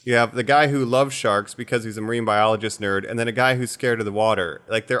homies. You have the guy who loves sharks because he's a marine biologist nerd, and then a guy who's scared of the water.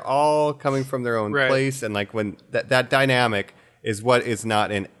 Like they're all coming from their own Right. place, and like when that dynamic is what is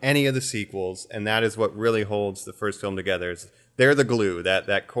not in any of the sequels, and that is what really holds the first film together. They're the glue,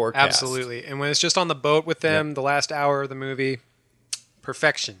 that core cast. Absolutely. And when it's just on the boat with them, the last hour of the movie,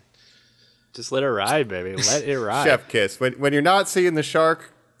 perfection. Just let it ride, baby. Let it ride. Chef kiss. When you're not seeing the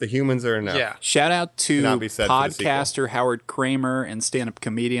shark, the humans are enough. Yeah. Shout out to Cannot be said for the sequel. podcaster Howard Kramer and stand-up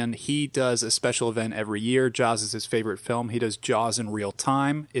comedian. He does a special event every year. Jaws is his favorite film. He does Jaws in real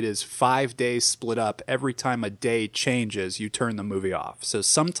time. It is 5 days split up. Every time a day changes, you turn the movie off. So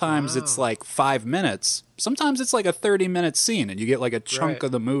sometimes it's like 5 minutes. Sometimes it's like a 30-minute scene, and you get like a chunk Right.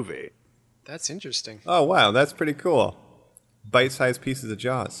 of the movie. That's interesting. Oh wow, that's pretty cool. Bite-sized pieces of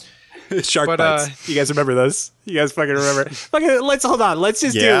Jaws. Shark But, bites. You guys remember those? You guys fucking remember? Let's hold on. Let's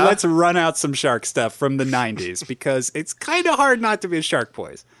just Yeah. let's run out some shark stuff from the 90s because it's kind of hard not to be a shark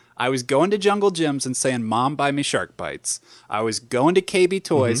boys. I was going to Jungle Gyms and saying, Mom, buy me shark bites. I was going to KB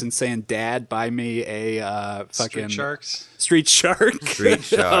Toys and saying, Dad, buy me a fucking Street sharks. street shark. Street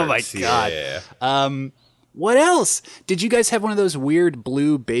sharks. Oh my God. Yeah. What else? Did you guys have one of those weird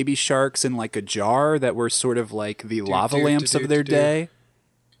blue baby sharks in like a jar that were sort of like the lava lamps of their day?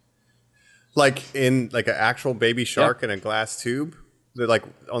 Like in like an actual baby shark in a glass tube. That like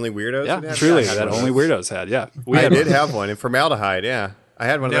only weirdos. would Yeah, have? truly, I had that one of only those. weirdos had. Yeah, I did have one in formaldehyde. Yeah, I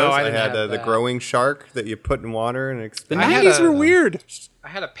had one of No, those. I I didn't had have the that. growing shark that you put in water and The expand. I had 90s a- were weird. I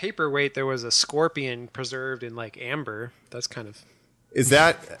had a paperweight. There was a scorpion preserved in like amber. That's kind of. Is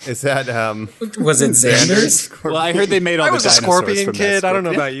that Was it Xander's? Well, I heard they made all I the was a dinosaurs scorpion from kid. that I don't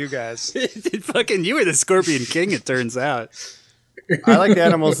know scorpion. about you guys. Fucking, you were the Scorpion King, it turns out. I like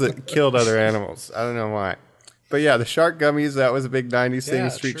animals that killed other animals. I don't know why. But yeah, the shark gummies, that was a big 90s thing. Yeah,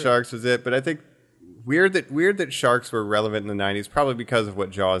 Street sure. sharks was it. But I think weird that sharks were relevant in the 90s, probably because of what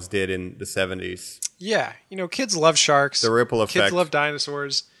Jaws did in the 70s. Yeah, kids love sharks. The ripple effect. Kids love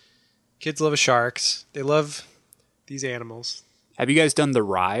dinosaurs. Kids love sharks. They love these animals. Have you guys done the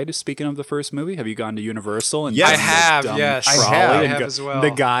ride? Speaking of the first movie, have you gone to Universal? And Yes. done I the have, dumb yes. I trolley have. and I have as well. The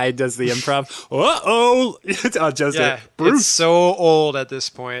guy does the improv. Uh-oh! Oh, just Yeah, Bruce. it's so old at this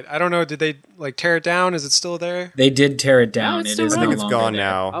point. I don't know. Did they like tear it down? Is it still there? They did tear it down. it's It still is around. I think no it's longer gone there.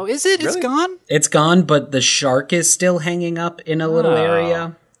 now. Oh, is it? It's Really? gone? It's gone, but the shark is still hanging up in a little Oh.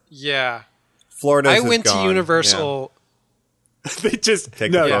 area. Yeah. Florida's I is went to gone. Universal. They just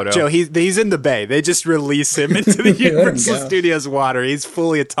Take no, a photo. Joe. He's in the bay. They just release him into the Let him Universal go. Studios water. He's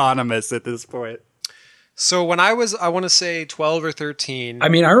fully autonomous at this point. So when I was, I want to say 12 or 13. I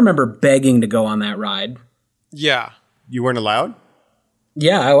mean, I remember begging to go on that ride. Yeah. You weren't allowed?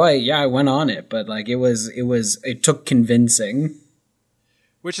 Yeah, I went on it, but like it took convincing.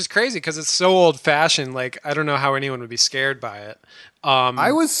 Which is crazy because it's so old fashioned. Like, I don't know how anyone would be scared by it.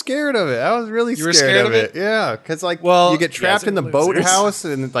 I was scared of it. I was really You were scared, scared of of it. Yeah, because like Well, you get trapped yes, in the losers. boathouse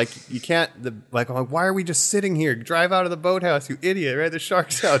and like you can't. I'm like, why are we just sitting here? Drive out of the boathouse, you idiot! Right, the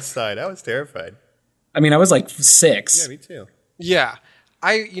shark's outside. I was terrified. I mean, I was like 6. Yeah, me too. Yeah.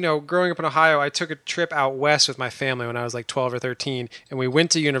 Growing up in Ohio, I took a trip out west with my family when I was like 12 or 13, and we went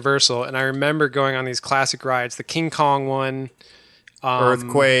to Universal, and I remember going on these classic rides, the King Kong one,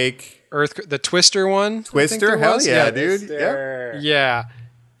 Earthquake, the Twister one. I think Twister. there Hell was. yeah, dude. Yep. Yeah.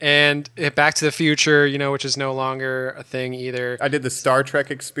 And Back to the Future, which is no longer a thing either. I did the Star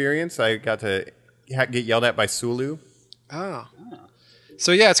Trek experience. I got to get yelled at by Sulu. Oh.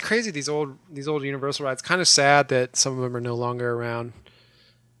 So yeah, it's crazy, these old Universal rides. Kind of sad that some of them are no longer around.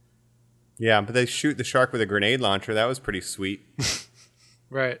 Yeah, but they shoot the shark with a grenade launcher. That was pretty sweet.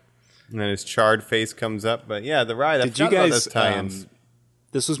 Right. And then his charred face comes up. But yeah, the ride. Did you guys?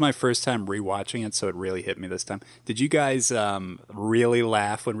 This was my first time rewatching it, so it really hit me this time. Did you guys really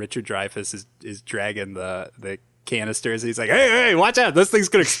laugh when Richard Dreyfuss is dragging the canisters? He's like, "Hey, watch out! This thing's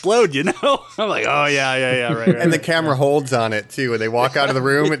gonna explode!" I'm like, "Oh yeah, right." And the camera holds on it too. When they walk out of the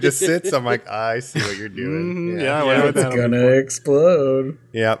room, it just sits. I'm like, I see what you're doing. It's gonna explode.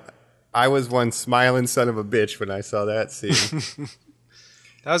 Yep. I was one smiling son of a bitch when I saw that scene.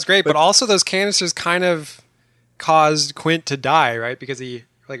 That was great, but also those canisters kind of caused Quint to die, right? Because he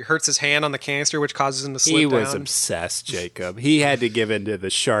hurts his hand on the canister, which causes him to slip down. He was obsessed, Jacob. He had to give in to the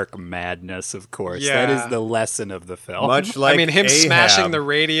shark madness, of course. Yeah. That is the lesson of the film. Much like him Ahab. smashing the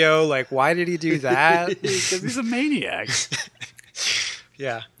radio. Why did he do that? Because he's a maniac.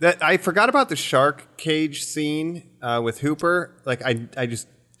 Yeah. I forgot about the shark cage scene with Hooper. I just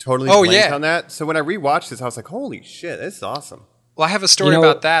totally blanked on that. So when I rewatched this, I was like, holy shit, this is awesome. Well, I have a story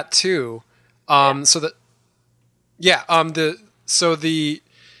about that too.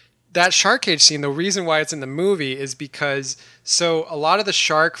 That shark cage scene, the reason why it's in the movie is because a lot of the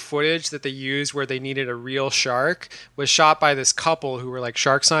shark footage that they used where they needed a real shark was shot by this couple who were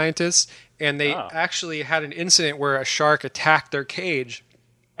shark scientists, and they actually had an incident where a shark attacked their cage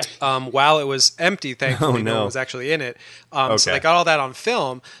while it was empty. Thankfully, no one was actually in it. So they got all that on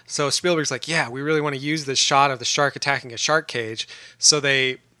film. So Spielberg's like, yeah, we really want to use this shot of the shark attacking a shark cage. So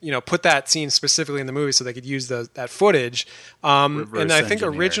they put that scene specifically in the movie so they could use that footage. And I think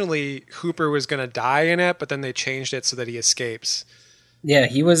originally Hooper was going to die in it, but then they changed it so that he escapes. Yeah,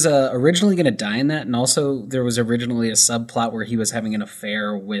 he was originally going to die in that, and also there was originally a subplot where he was having an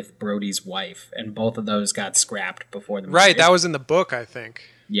affair with Brody's wife, and both of those got scrapped before the movie. Right, that was in the book, I think.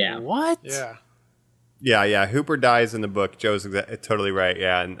 Yeah. What? Yeah. Yeah. Hooper dies in the book. Joe's totally right.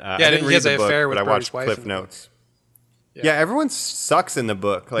 Yeah, and I he didn't read has the an book, affair but with I watched Brody's wife Cliff Notes. Yeah, everyone sucks in the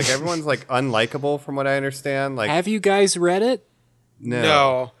book. Everyone's unlikable from what I understand. Have you guys read it?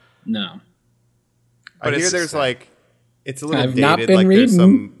 No. I hear there's it's a little I've dated. not been There's reading.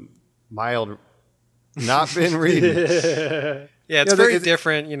 some mild. Not been reading. Yeah, it's very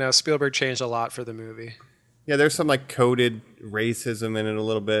different. Spielberg changed a lot for the movie. Yeah, there's some coded racism in it a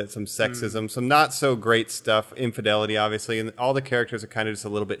little bit, some sexism, some not so great stuff, infidelity, obviously, and all the characters are kind of just a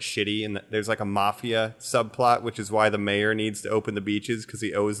little bit shitty. And there's a mafia subplot, which is why the mayor needs to open the beaches because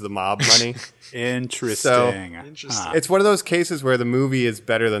he owes the mob money. Interesting. It's one of those cases where the movie is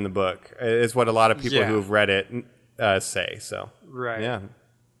better than the book. Is what a lot of people who have read it say. So right, yeah.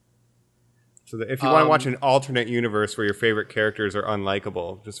 So if you want to watch an alternate universe where your favorite characters are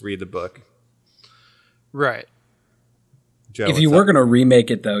unlikable, just read the book. Right. Joe, if you were going to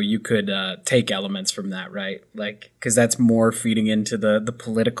remake it, though, you could take elements from that, right? Because that's more feeding into the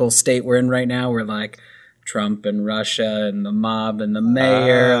political state we're in right now. We're Trump and Russia and the mob and the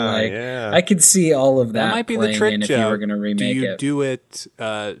mayor. I could see all of that. That might be the trick, if Joe. you were going to remake it. Do you do it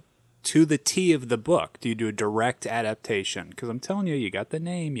to the T of the book? Do you do a direct adaptation? Because I'm telling you, you got the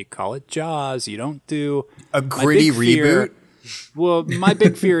name. You call it Jaws. You don't do a gritty reboot. Well, my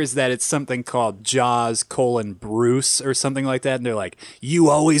big fear is that it's something called Jaws : Bruce or something like that, and they're like, you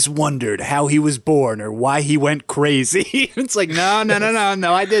always wondered how he was born or why he went crazy. It's like, no,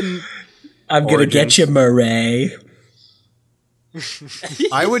 I didn't. I'm going to get you, Murray.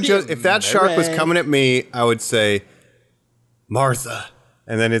 I would just, if that shark was coming at me, I would say, Martha.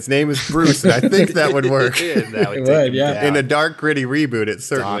 And then his name is Bruce, and I think that would work. That would yeah. In a dark, gritty reboot, it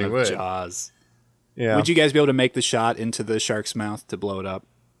certainly Dawn of would. Jaws. Yeah. Would you guys be able to make the shot into the shark's mouth to blow it up?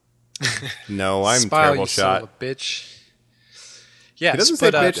 No, I'm Smile, terrible you shot. Son of a bitch. Yeah, He doesn't say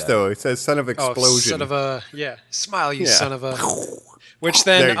bitch though. He says son of explosion. Son of a smile, you Yeah. son of a. Which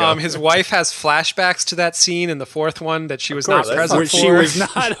There then you go. his wife has flashbacks to that scene in the fourth one that she was not that's present Where for. she was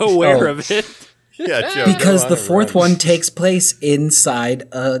not aware of it. Yeah, Joe, Because go the on and fourth run. one takes place inside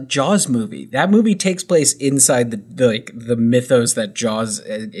a Jaws movie. That movie takes place inside the mythos that Jaws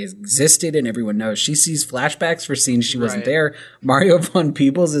existed and everyone knows. She sees flashbacks for scenes she wasn't Right. there. Mario von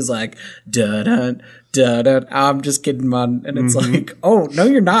Peebles is like, dun dun dun. I'm just kidding, man. And it's like, oh no,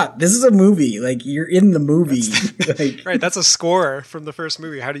 you're not. This is a movie. You're in the movie. Right, that's a score from the first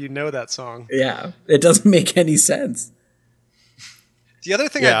movie. How do you know that song? Yeah, it doesn't make any sense. The other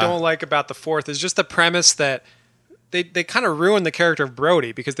thing Yeah. I don't like about the fourth is just the premise that they kind of ruin the character of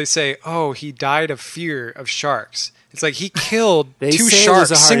Brody because they say, "Oh, he died of fear of sharks." It's like he killed They two say it was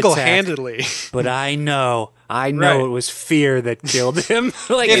sharks a heart single-handedly. But I know Right. it was fear that killed him.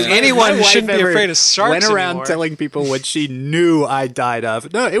 Like If my anyone wife shouldn't be ever afraid of sharks went around anymore. telling people what she knew I died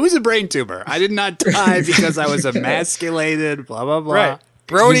of. No, it was a brain tumor. I did not die because I was emasculated. Blah blah blah. Right.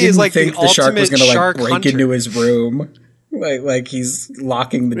 Brody You is didn't like think the shark was ultimate gonna shark break hunter. into his room. Like he's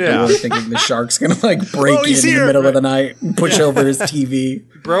locking the Yeah. door, thinking the shark's gonna like break Oh, in he's in the here. middle of the night and push over his TV.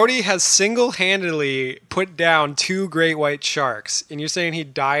 Brody has single-handedly put down 2 great white sharks, and you're saying he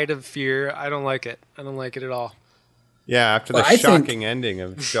died of fear? I don't like it. I don't like it at all. Yeah, after the Well, I think- shocking ending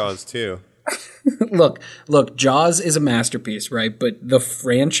of Jaws 2. Look, Jaws is a masterpiece, right? But the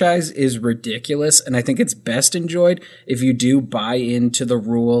franchise is ridiculous, and I think it's best enjoyed if you do buy into the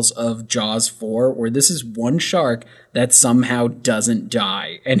rules of Jaws 4, where this is one shark that somehow doesn't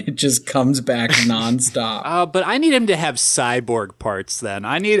die, and it just comes back nonstop. But I need him to have cyborg parts. Then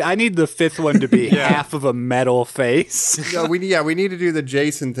I need the 5th one to be half of a metal face. We need to do the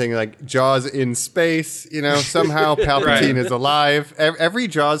Jason thing, like Jaws in space. Somehow Palpatine is alive. Every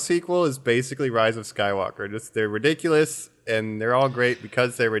Jaws sequel is basically Rise of Skywalker. Just they're ridiculous, and they're all great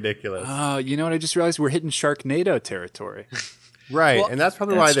because they're ridiculous. You know what? I just realized we're hitting Sharknado territory. Right, and that's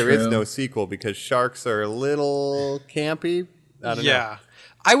probably why That's there is true. no sequel, because sharks are a little campy. I don't know. Yeah.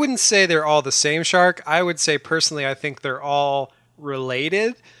 I wouldn't say they're all the same shark. I would say personally I think they're all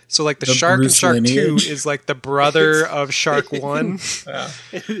related. So like the shark in Bruce Shark lineage. 2 is like the brother of Shark 1. It's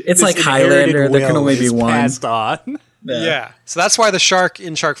like This Highlander, inherited there can will only be is one. passed on. Yeah. So that's why the shark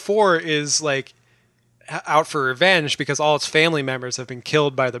in Shark 4 is like out for revenge because all its family members have been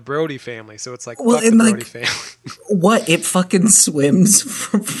killed by the Brody family. So it's like Well, fuck the and, Brody like, family. What? It fucking swims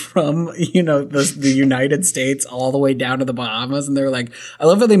from the United States all the way down to the Bahamas, and they're like, I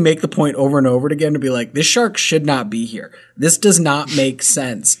love how they make the point over and over again to be like, this shark should not be here. This does not make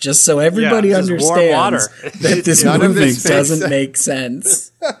sense. Just so everybody this is warm understands water. that this None of movie this makes doesn't sense. make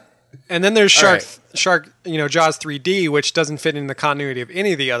sense. And then there's All Shark, Jaws 3D, which doesn't fit in the continuity of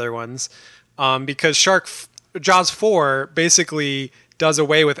any of the other ones, because Jaws 4 basically does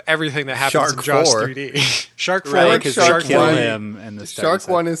away with everything that happens Shark in Jaws 4. 3D. Shark 4, Right, Because Shark they kill 1. him and the Shark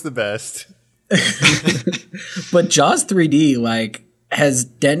 1 is the best. But Jaws 3D, like, has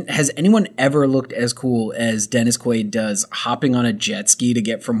anyone ever looked as cool as Dennis Quaid does hopping on a jet ski to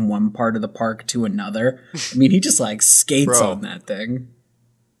get from one part of the park to another? I mean, he just like skates Bro. on that thing.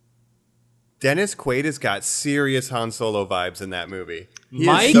 Dennis Quaid has got serious Han Solo vibes in that movie. He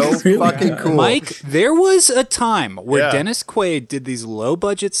Mike? is so Really? fucking cool. Mike, there was a time where Yeah. Dennis Quaid did these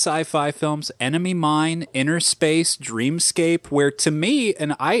low-budget sci-fi films, Enemy Mine, Inner Space, Dreamscape, where to me,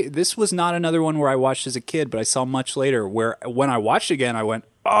 and this was not another one where I watched as a kid, but I saw much later, where when I watched again, I went,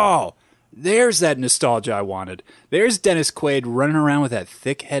 oh, there's that nostalgia I wanted. There's Dennis Quaid running around with that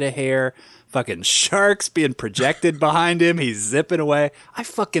thick head of hair, fucking sharks being projected behind him, he's zipping away. I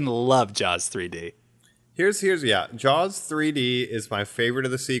fucking love Jaws 3D. Here's Jaws 3D is my favorite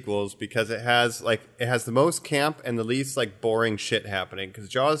of the sequels because it has the most camp and the least like boring shit happening. Because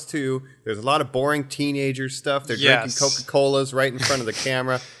Jaws 2, there's a lot of boring teenager stuff. They're drinking Yes. Coca-Colas right in front of the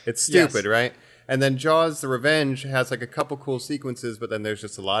camera. It's stupid, right? And then Jaws: The Revenge has like a couple cool sequences, but then there's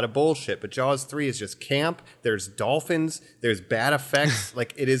just a lot of bullshit. But Jaws 3 is just camp. There's dolphins. There's bad effects.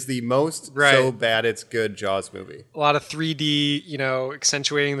 Like it is the most Right. so bad it's good Jaws movie. a lot of 3D,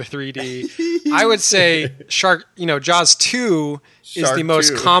 accentuating the 3D. I would say Jaws 2 is Shark the most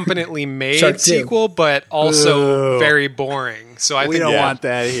 2. competently made Shark 2. sequel, but also Ooh. very boring. So I We think don't Yeah. want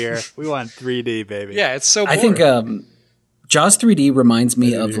that here. We want 3D, baby. yeah, it's so I boring. think Jaws 3D reminds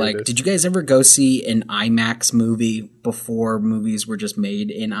me of like, did you guys ever go see an IMAX movie before movies were just made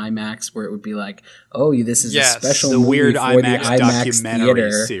in IMAX, where it would be like, oh, this is Yes, a special The movie weird for IMAX, the IMAX documentary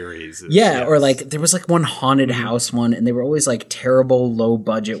theater. series. Yeah, or like there was like one haunted house one, and they were always like terrible low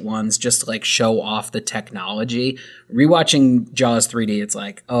budget ones just to like show off the technology. Rewatching Jaws 3D, it's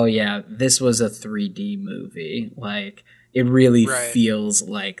like, oh yeah, this was a 3D movie. Like it really Right. feels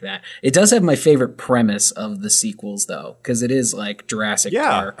like that. It does have my favorite premise of the sequels though, because it is like Jurassic Yeah,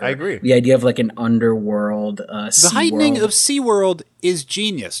 Park. I agree. The idea of like an underworld, The heightening of SeaWorld is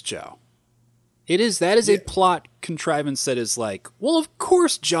genius, Joe. That is a plot contrivance that is like, well, of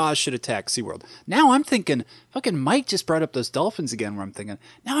course Jaws should attack SeaWorld. Now I'm thinking, fucking Mike just brought up those dolphins again, where I'm thinking,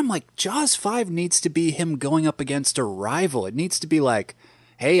 now I'm like, Jaws 5 needs to be him going up against a rival. It needs to be like,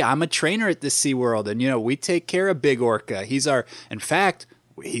 hey, I'm a trainer at this SeaWorld, and we take care of Big Orca. In fact,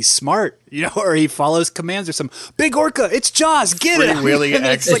 he's smart, or he follows commands or some big orca. It's Jaws, get Free it! Willy And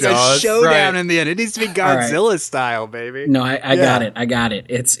X it's like Jaws. a showdown Right. in the end. It needs to be Godzilla style, baby. No, I got it. I got it.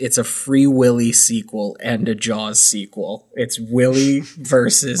 It's a Free Willy sequel and a Jaws sequel. It's Willy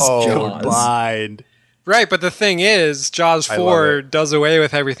versus Jaws. Blind. Right, but the thing is, Jaws I love 4 it. does away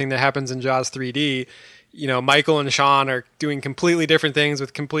with everything that happens in Jaws 3D. Michael and Sean are doing completely different things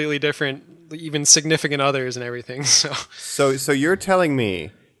with completely different, even significant others and everything. So you're telling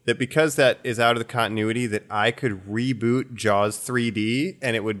me that because that is out of the continuity, that I could reboot Jaws 3D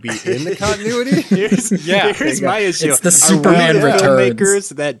and it would be in the continuity? Here's my issue. It's the Are Superman we the Returns.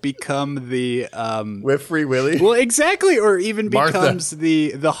 filmmakers that become the With Free Willy? well, exactly, or even Martha. becomes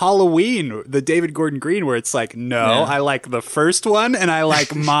the Halloween, the David Gordon Green, where it's like, no, I like the first one, and I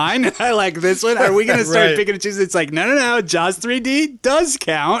like mine, and I like this one. Are we going to start Right. picking and choosing? It's like, no, Jaws 3D does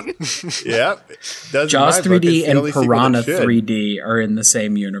count. Yep. Doesn't Jaws my book. 3D It's the and only sequel that Piranha should. 3D are in the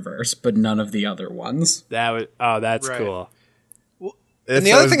same universe, but none of the other ones. That's Right. cool. And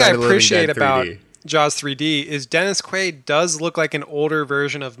the So other is thing Night I of the Living appreciate Dead about 3D. Jaws 3D is Dennis Quaid does look like an older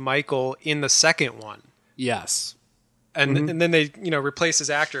version of Michael in the second one. Yes. And then they, replace his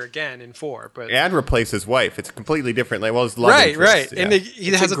actor again in 4. But And replace his wife. It's completely different. Like, well, his love right. interest, yeah. And he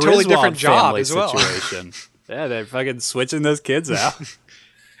It's has a Griswold totally different job family as well. situation. Yeah, they're fucking switching those kids out.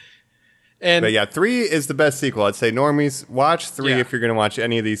 And But yeah, 3 is the best sequel. I'd say normies, watch 3 Yeah. if you're going to watch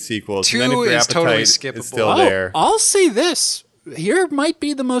any of these sequels. 2 and then if your is totally appetite skippable. is still there. I'll say this. Here might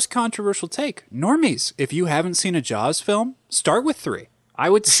be the most controversial take. Normies, if you haven't seen a Jaws film, start with 3. I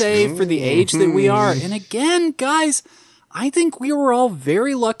would say for the age that we are, and again, guys, I think we were all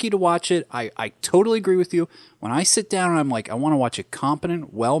very lucky to watch it. I totally agree with you. When I sit down and I'm like, I want to watch a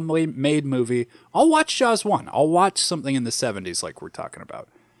competent, well-made movie, I'll watch Jaws 1. I'll watch something in the 70s like we're talking about.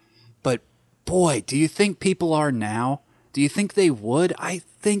 But boy, do you think people are now? Do you think they would? I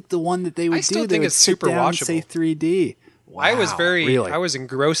think the one that they would still do, they think would it's sit super down and say watchable. 3D. Wow, really? I was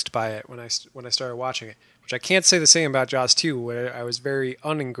engrossed by it when I started watching it, which I can't say the same about Jaws 2, where I was very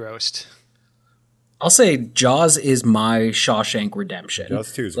unengrossed. I'll say Jaws is my Shawshank Redemption.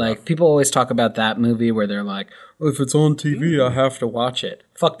 Jaws 2 is like rough. people always talk about that movie where they're like, oh, if it's on TV, I have to watch it.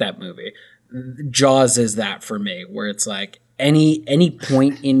 Fuck that movie. Jaws is that for me, where it's like any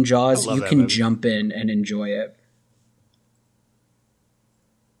point in Jaws, love you that can movie. jump in and enjoy it.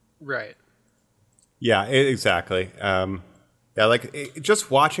 Right. Yeah, exactly.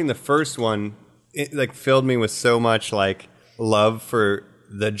 Just watching the first one, it like filled me with so much like love for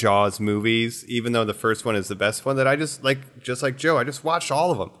the Jaws movies, even though the first one is the best one, that I just like Joe, I just watched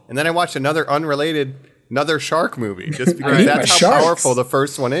all of them. And then I watched another shark movie just because need that's my how sharks. powerful the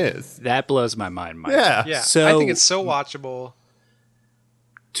first one is. That blows my mind, Mike. Yeah. Yeah. So- I think it's so watchable.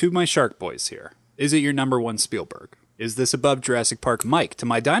 To my Shark Boys here, is it your number one Spielberg? Is this above Jurassic Park? Mike, to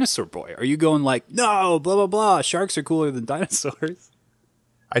my Dinosaur Boy, are you going like, no, blah, blah, blah, sharks are cooler than dinosaurs?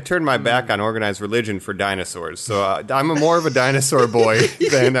 I turned my back on organized religion for dinosaurs, so I'm more of a dinosaur boy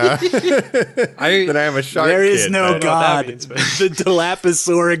than I am a shark There is kid, no but- God. means, but- The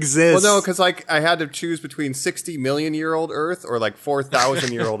Dilophosaur exists. Well, no, because like I had to choose between 60 million year old Earth or like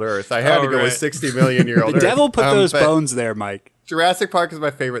 4,000 year old Earth. I had to go right. with 60 million year old the Earth. devil put those but bones there, Mike. Jurassic Park is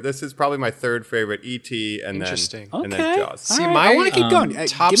my favorite. This is probably my third favorite. E.T. and Interesting. then and Okay. then Jaws. All See, right, my I want to keep going.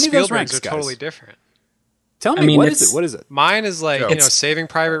 Top Give me those Spielbergs ranks, are guys. totally different. Tell me, I mean, what it's- is it? What is it? Mine is like, Joe. Saving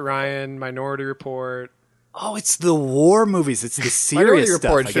Private Ryan, Minority Report. Oh, it's the war movies. It's the Minority serious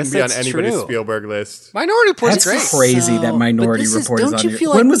Report stuff. I shouldn't guess be on that's anybody's true. Spielberg list. Minority Report's That's great. crazy So- that Minority but this is- Report is don't on you here. feel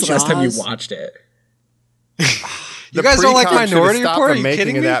like When was the last time you Jaws- watched it? You guys don't like Pre-con should have Minority stopped Report? Are the you making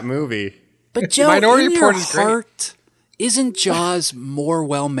kidding of me? that movie. But Joe, Minority in Report your is great. heart, isn't Jaws more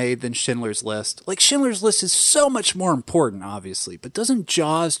well-made than Schindler's List? Like, Schindler's List is so much more important, obviously, but doesn't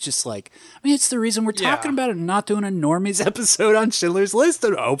Jaws just like... I mean, it's the reason we're Yeah. talking about it and not doing a Normies episode on Schindler's List,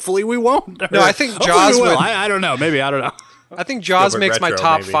 and hopefully we won't. No, I think Hopefully Jaws we will. would- I don't know. Maybe, I don't know. I think Jaws Spielberg makes my retro,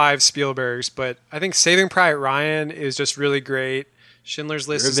 top maybe. 5 Spielbergs, but I think Saving Private Ryan is just really great. Schindler's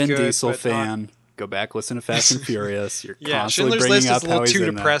List You're a is Vin good. Diesel but fan. Go back, listen to Fast and Furious. You're Yeah, constantly Schindler's bringing List up is a how little he's too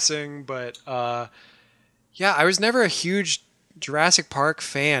in that. depressing, but yeah, I was never a huge Jurassic Park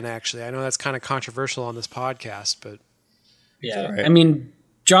fan, actually. I know that's kind of controversial on this podcast, but Yeah, alright. I mean,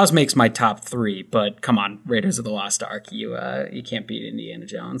 Jaws makes my top 3, but come on, Raiders of the Lost Ark, you can't beat Indiana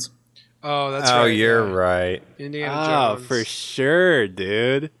Jones. oh, that's Oh, right. you're yeah. right. Indiana Oh, Jones. for sure,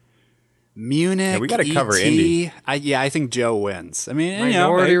 dude. Munich. Yeah, we gotta cover E.T.. Indy. I think Joe wins. I mean,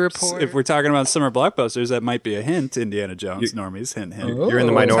 Minority Report. If we're talking about summer blockbusters, that might be a hint. Indiana Jones, normies, hint, hint. You're in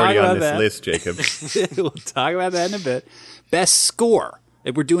the We'll minority talk on about this that. list, Jacob. We'll talk about that in a bit. Best score.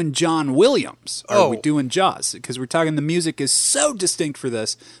 If we're doing John Williams, are we Oh. doing Jaws? Because we're talking the music is so distinct for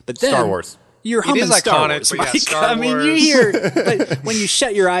this. But then Star Wars. You're humming is Star iconic, Wars, but yeah, Mike. Star I mean, you Wars. hear but when you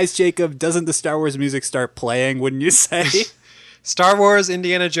shut your eyes, Jacob. Doesn't the Star Wars music start playing? Wouldn't you say? Star Wars,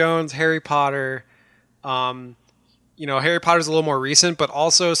 Indiana Jones, Harry Potter. Harry Potter's a little more recent, but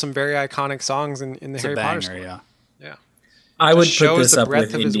also some very iconic songs in the It's Harry a Potter. banger, yeah. Yeah. I would Just put shows this the up breadth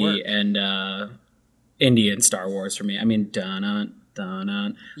with of his work. Indy and Indy and Star Wars for me. I mean, dun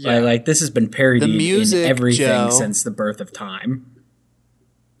dun. Yeah. Like this has been parodied The music, in everything Joe. since the birth of time.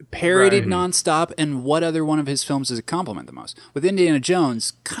 Parodied Right. nonstop, and what other one of his films does it compliment the most? With Indiana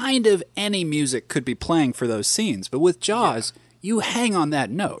Jones, kind of any music could be playing for those scenes, but with Jaws, you hang on that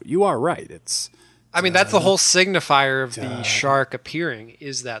note. You are right. It's I mean, that's the whole signifier of the shark appearing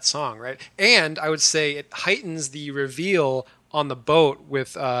is that song, right? And I would say it heightens the reveal on the boat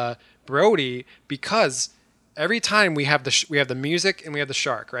with Brody because every time we have the music and we have the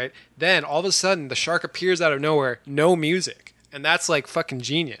shark, right? Then all of a sudden the shark appears out of nowhere, no music, and that's like fucking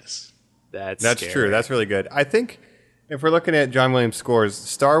genius. that's That's true. That's really good. I think if we're looking at John Williams scores,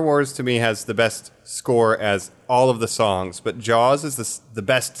 Star Wars to me has the best score as all of the songs, but Jaws is the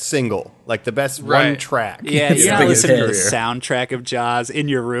best single, like the best one Right. track. Yeah, It's you're not biggest listening to the hit. soundtrack of Jaws in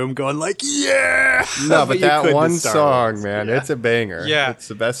your room going like, yeah! No, but you that could to one Star song, Wars. man, Yeah. it's a banger. Yeah. It's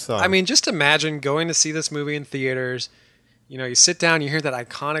the best song. I mean, just imagine going to see this movie in theaters. You know, you sit down, you hear that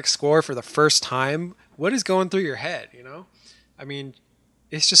iconic score for the first time. What is going through your head, you know? I mean,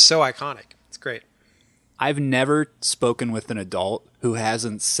 it's just so iconic. It's great. I've never spoken with an adult who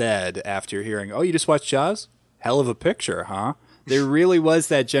hasn't said after hearing, "Oh, you just watched Jaws? Hell of a picture, huh?" There really was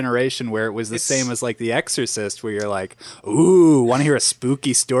that generation where it was the same as like The Exorcist, where you're like, "Ooh, want to hear a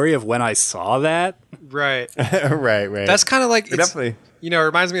spooky story of when I saw that?" Right. right. That's kind of like, it's, definitely. you know, it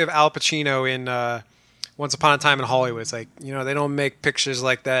reminds me of Al Pacino in Once Upon a Time in Hollywood. It's like, you know, they don't make pictures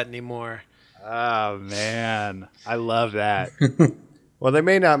like that anymore. Oh man, I love that. Well, they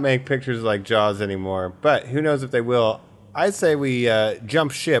may not make pictures like Jaws anymore, but who knows if they will. I'd say we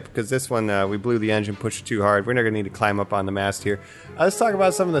jump ship because this one we blew the engine, pushed it too hard. We're not going to need to climb up on the mast here. Let's talk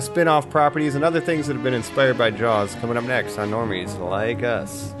about some of the spin-off properties and other things that have been inspired by Jaws coming up next on Normies Like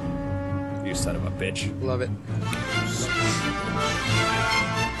Us. You son of a bitch. Love it.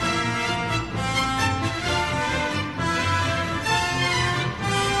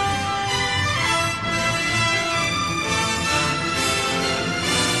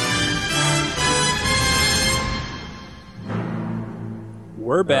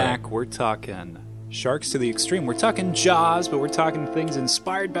 We're back. We're talking Sharks to the Extreme. We're talking Jaws, but we're talking things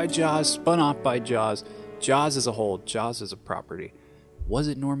inspired by Jaws, spun off by Jaws. Jaws as a whole, Jaws as a property. Was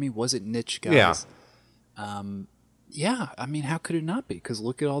it normie? Was it niche, guys? Yeah. Yeah, I mean, how could it not be? Because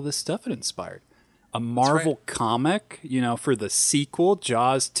look at all this stuff it inspired. A Marvel comic, you know, for the sequel,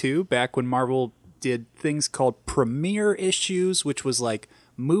 Jaws 2, back when Marvel did things called premiere issues, which was like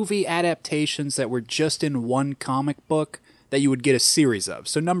movie adaptations that were just in one comic book that you would get a series of.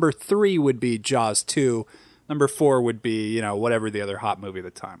 So number 3 would be Jaws 2. Number 4 would be, you know, whatever the other hot movie at the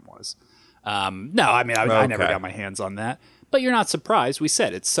time was. No, I mean, I never Okay. got my hands on that. But you're not surprised. We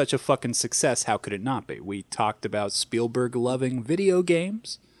said it's such a fucking success. How could it not be? We talked about Spielberg loving video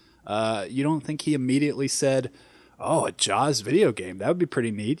games. You don't think he immediately said, "Oh, a Jaws video game? That would be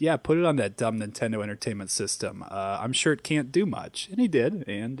pretty neat. Yeah, put it on that dumb Nintendo Entertainment System. I'm sure it can't do much." And he did.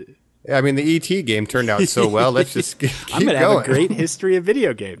 And Yeah, I mean, the E.T. game turned out so well. Let's just keep I'm going to going. have a great history of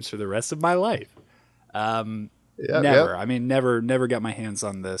video games for the rest of my life. Yep, Never. yep. I mean, never got my hands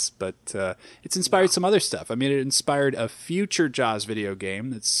on this, but it's inspired some other stuff. I mean, it inspired a future Jaws video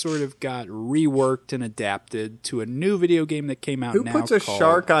game that sort of got reworked and adapted to a new video game that came out Who now puts a called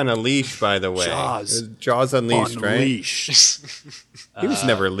shark on a leash, by the way? Jaws. Jaws Unleashed, right? Unleashed. He was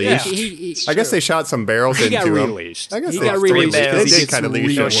never leashed. I guess they shot some barrels He into got him. released. I guess He they got three released. barrels. because They he did gets kind of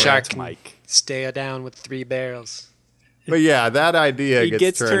leash him. reworked, Shark Mike. Stay down with 3 barrels. But yeah, that idea He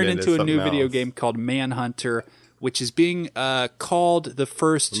gets turned into a something new video else. game called Manhunter, which is being called the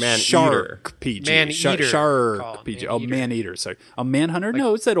first Man-Eater. Shark PG. Man-Eater Shark called. PG. Oh, Man-Eater. Man-Eater. Sorry. A Manhunter?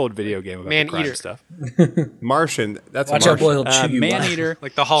 No, it's that old video game about the crime Man-Eater. stuff. Martian. That's Watch a out, boy, Martian. he'll chew you. Man-Eater.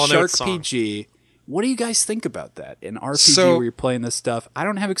 Like the Hall & Shark Oates song. PG. What do you guys think about that? An RPG So- where you're playing this stuff. I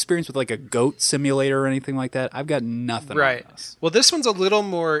don't have experience with like a goat simulator or anything like that. I've got nothing Right. on this. Well, this one's a little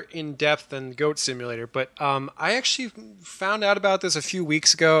more in depth than Goat Simulator, but I actually found out about this a few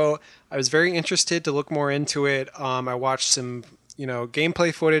weeks ago. I was very interested to look more into it. I watched some,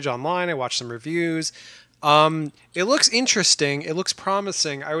 gameplay footage online. I watched some reviews. It looks interesting. It looks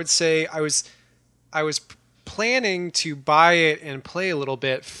promising. I would say I was planning to buy it and play a little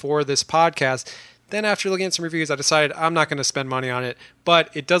bit for this podcast. Then after looking at some reviews, I decided I'm not going to spend money on it, but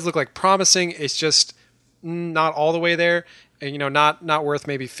it does look like promising. It's just not all the way there, and not worth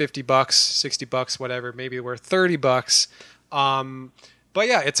maybe $50, $60, whatever. Maybe worth $30. But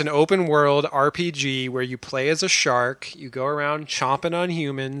yeah, it's an open world RPG where you play as a shark. You go around chomping on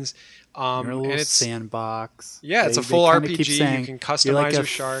humans. You're a little and it's sandbox. Yeah, it's a full RPG. You can customize you're like your a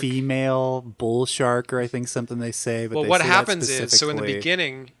shark. Female bull shark, or I think something they say. But Well, they what say that happens is, so in the specifically.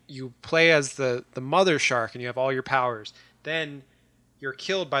 beginning, you play as the mother shark and you have all your powers. Then you're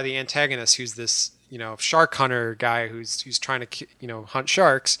killed by the antagonist, who's this shark hunter guy who's trying to hunt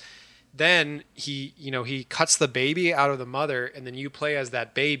sharks. Then he cuts the baby out of the mother, and then you play as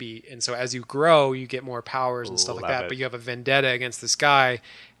that baby. And so as you grow, you get more powers and stuff like Love that. it. But you have a vendetta against this guy,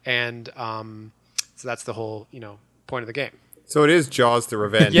 and so that's the whole point of the game. So it is Jaws the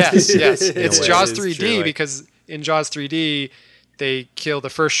Revenge. Yes. It's way. Jaws It is 3D truly. because in Jaws 3D they kill the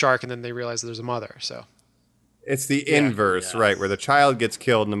first shark and then they realize there's a mother. So It's the inverse, right? Where the child gets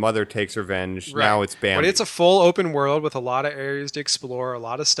killed and the mother takes revenge. Right. Now it's Bambi. But it's a full open world with a lot of areas to explore, a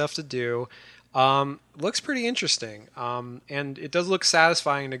lot of stuff to do. Looks pretty interesting, and it does look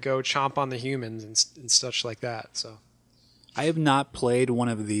satisfying to go chomp on the humans and such like that. So I have not played one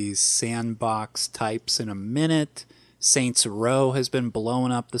of these sandbox types in a minute. Saints Row has been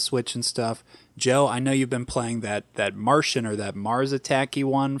blowing up the Switch and stuff. Joe, I know you've been playing that Martian or that Mars attacky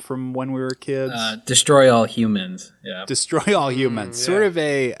one from when we were kids. Destroy All Humans. Yeah. Destroy All Humans. Sort of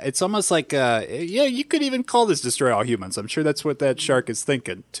it's almost like, you could even call this Destroy All Humans. I'm sure that's what that shark is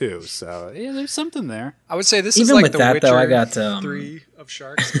thinking, too. So, yeah, there's something there. I would say this Even is like with the that, Witcher though, I got 3 of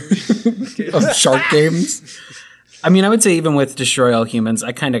sharks. Of shark games. I mean, I would say even with Destroy All Humans,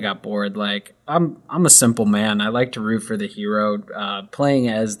 I kind of got bored. Like, I'm a simple man. I like to root for the hero. Playing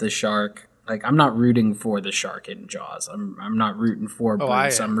as the shark, like, I'm not rooting for the shark in Jaws. I'm not rooting for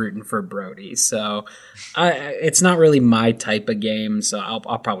Bruce. I'm rooting for Brody. So, it's not really my type of game. So I'll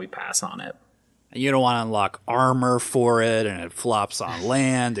probably pass on it. You don't want to unlock armor for it, and it flops on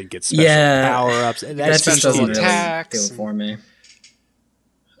land and gets special power-ups. That just doesn't really attacks do it for me.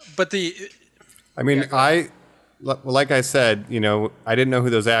 But like I said, I didn't know who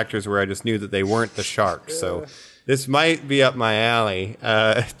those actors were. I just knew that they weren't the sharks. So this might be up my alley.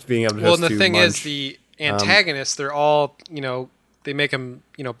 Being able to and the thing is, the antagonists, they're all, they make them,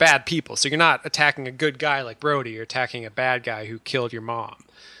 bad people. So you're not attacking a good guy like Brody. You're attacking a bad guy who killed your mom.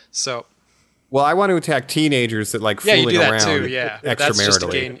 So. Well, I want to attack teenagers that like fooling you do that around too. Yeah, that's just to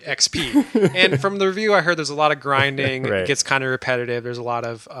gain XP. And from the review, I heard there's a lot of grinding. Right. It gets kind of repetitive. There's a lot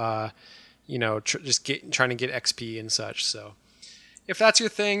of, trying to get XP and such. So, if that's your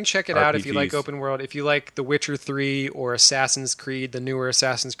thing, check it out. If you like open world, if you like The Witcher 3 or Assassin's Creed, the newer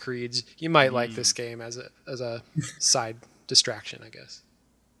Assassin's Creeds, you might like this game as a side distraction, I guess.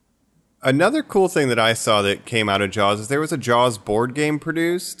 Another cool thing that I saw that came out of Jaws is there was a Jaws board game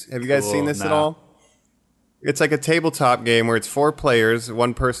produced. Have you guys seen this at all? It's like a tabletop game where it's 4 players.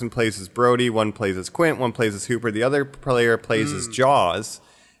 One person plays as Brody, one plays as Quint, one plays as Hooper, the other player plays as Jaws.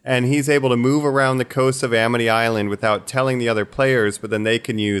 And he's able to move around the coast of Amity Island without telling the other players, but then they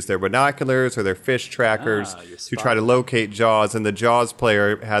can use their binoculars or their fish trackers to try to locate Jaws. And the Jaws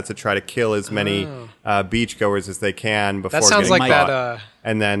player has to try to kill as many beachgoers as they can before That sounds getting like caught. that.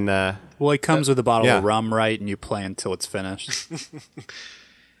 And then... Well, it comes with a bottle of rum, right? And you play until it's finished.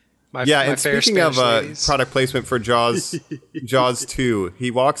 my and fair speaking of Spanish ladies. product placement for Jaws, Jaws 2,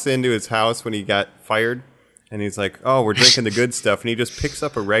 he walks into his house when he got fired, and he's like, "Oh, we're drinking the good stuff," and he just picks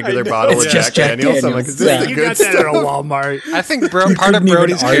up a regular bottle of It's Jack just Jack Daniels. I'm like, Daniels. "Is this Yeah. the You good got that stuff?" at a Walmart. I think part of couldn't even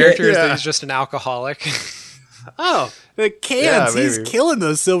Brody's argue it. character is that Yeah. he's just an alcoholic. Oh, the cans. Yeah, He's maybe. killing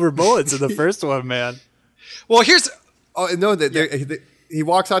those silver bullets in the first one, man. Well, here's Oh no! He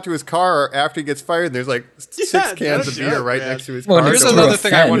walks out to his car after he gets fired. And there's like 6 cans of beer right next to his Well, car. here's Through another a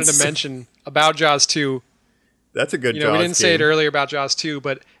thing I wanted to fence. mention about Jaws 2. That's a good. We Jaws didn't say it game. earlier about Jaws 2,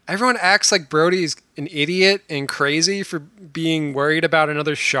 but everyone acts like Brody's an idiot and crazy for being worried about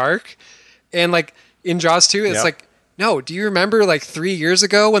another shark. And like in Jaws 2, it's Yep. like, no, do you remember like 3 years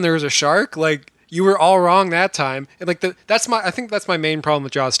ago when there was a shark? Like you were all wrong that time. And like I think that's my main problem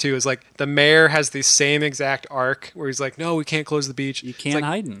with Jaws 2 is like the mayor has the same exact arc where he's like, no, we can't close the beach. You can't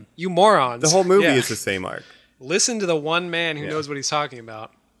hide him. You morons. The whole movie Yeah. is the same arc. Listen to the one man who knows what he's talking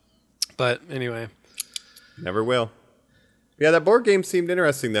about. But anyway. Never will. Yeah, that board game seemed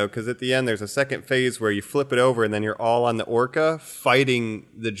interesting, though, because at the end there's a second phase where you flip it over and then you're all on the orca fighting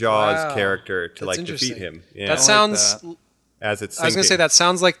the Jaws Wow. character to, That's like, defeat interesting. him. Yeah. That sounds... As it's I was going to say sinking. that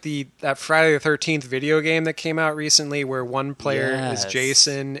sounds like that Friday the 13th video game that came out recently where one player Yes. is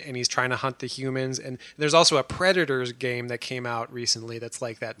Jason and he's trying to hunt the humans. And there's also a Predators game that came out recently that's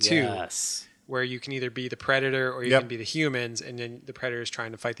like that too. Yes. where you can either be the predator or you can be the humans, and then the predator is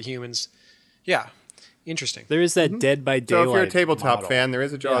trying to fight the humans. Yeah, interesting. There is that Dead by So Daylight. if you're a tabletop model. fan, there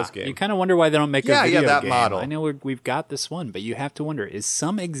is a Jaws Yeah. game. You kind of wonder why they don't make a video that game. model. I know we've got this one, but you have to wonder, is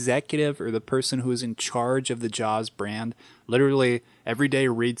some executive or the person who is in charge of the Jaws brand literally every day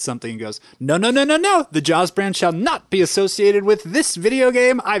reads something and goes, no, the Jaws brand shall not be associated with this video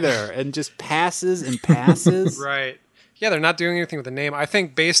game either, and just passes and passes? Right. Yeah, they're not doing anything with the name. I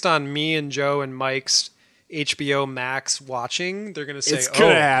think based on me and Joe and Mike's HBO Max watching, they're going to say, It's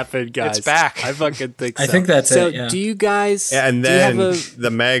gonna happen, guys. it's back. I fucking think so. I think that's so it, yeah. do you guys... And do you have then a-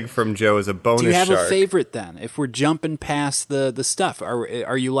 the Meg from Joe is a bonus Do you have shark. a favorite then? If we're jumping past the stuff,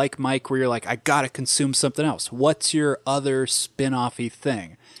 are you like Mike, where you're like, I gotta consume something else? What's your other spin-off-y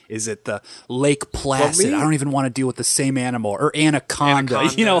thing? Is it the Lake Placid? me- I don't even want to deal with the same animal, or Anaconda.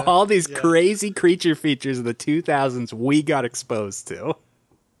 Anaconda, You know, all these yeah. crazy creature features of the 2000s we got exposed to.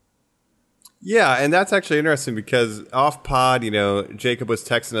 Yeah, and that's actually interesting because off pod, Jacob was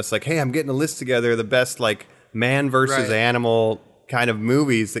texting us like, "Hey, I'm getting a list together of the best like man versus Right. animal kind of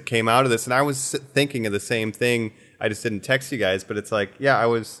movies that came out of this," and I was thinking of the same thing. I just didn't text you guys, but it's like, yeah, I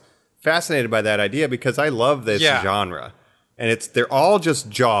was fascinated by that idea because I love this genre, and they're all just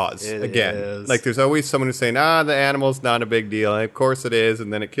Jaws again. is. Like, there's always someone who's saying, the animal's not a big deal, and of course it is,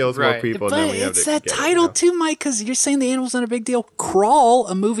 and then it kills more Right. people, But and then we have it's to that get it, title too, Mike, because you're saying the animal's not a big deal. Crawl,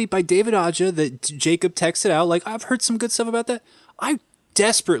 a movie by David Aja that Jacob texted out. Like, I've heard some good stuff about that. I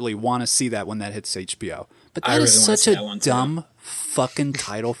desperately want to see that when that hits HBO. But I that really is wanna such see a that one, too. dumb fucking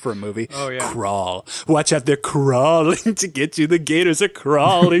title for a movie. Oh, yeah. Crawl. Watch out, they're crawling to get you. The gators are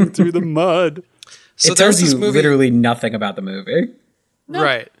crawling through the mud. So it tells there's you this movie, literally nothing about the movie.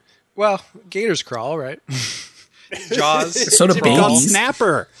 Right. Well, gators crawl, right? Jaws. So do crawl. Called babies.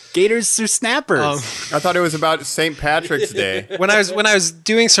 Snapper. Gators are snappers. I thought it was about St. Patrick's Day. When I was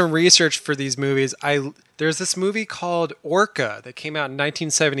doing some research for these movies, there's this movie called Orca that came out in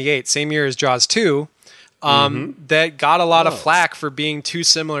 1978, same year as Jaws 2, that got a lot of flack for being too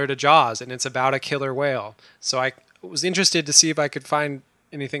similar to Jaws, and it's about a killer whale. So I was interested to see if I could find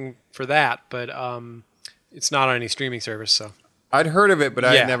anything for that, but it's not on any streaming service. So I'd heard of it, but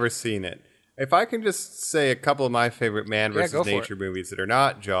I Yeah. had never seen it. If I can just say a couple of my favorite man Yeah, versus go for nature it. movies that are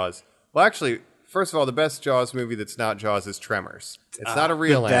not Jaws. Well, actually, first of all, the best Jaws movie that's not Jaws is Tremors. It's not a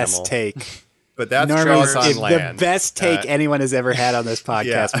real the best animal, take. but that's Norman, Jaws on it's land. the best take anyone has ever had on this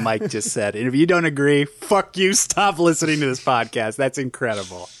podcast, Yeah. Mike just said. And if you don't agree, fuck you, stop listening to this podcast. That's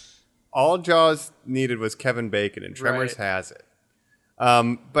incredible. All Jaws needed was Kevin Bacon, and Tremors Right. has it.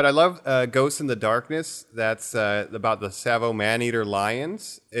 But I love Ghosts in the Darkness. That's about the Savo man-eater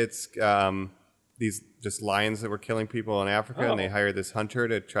lions. It's these just lions that were killing people in Africa, and they hired this hunter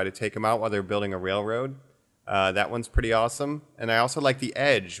to try to take them out while they're building a railroad. That one's pretty awesome. And I also like The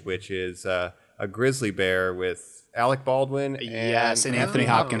Edge, which is a grizzly bear with Alec Baldwin. Yes, and and Anthony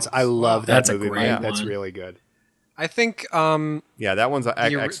Hopkins. I love that That's a movie, great Mike. That's one. really good. I think yeah, that one's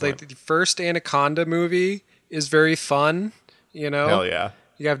excellent. like the first Anaconda movie is very fun. Hell yeah.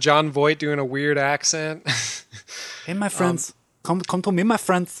 You have John Voight doing a weird accent. Hey, my friends. Come to me, my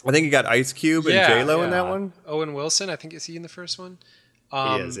friends. I think you got Ice Cube and J-Lo in that yeah. one. Owen Wilson, I think, is he in the first one? He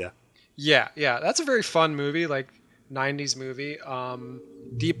is, yeah. Yeah. That's a very fun movie, like 90s movie.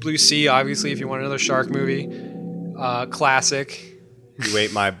 Deep Blue Sea, obviously, if you want another shark movie. Classic. You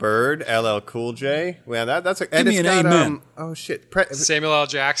Ate My Bird, LL Cool J. Well, that's a, Give me it's an got, amen. oh shit! Samuel L.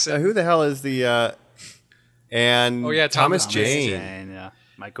 Jackson. Who the hell is the? And Oh, yeah, Thomas Thomas Jane. Yeah.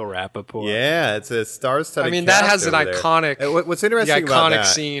 Michael Rappaport. Yeah, it's a star-studded. I mean, that cast has an over there. iconic, What's the interesting about iconic that?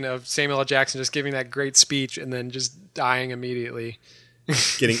 scene of Samuel L. Jackson just giving that great speech and then just dying immediately.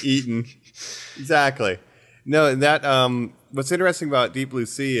 Getting eaten. Exactly. No, that what's interesting about Deep Blue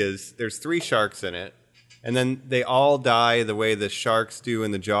Sea is there's 3 sharks in it, and then they all die the way the sharks do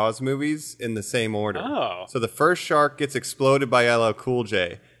in the Jaws movies in the same order. Oh. So the first shark gets exploded by LL Cool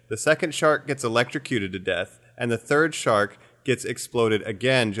J. The second shark gets electrocuted to death, and the third shark gets exploded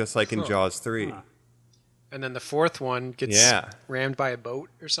again, just like in Jaws 3. And then the fourth one gets Yeah. rammed by a boat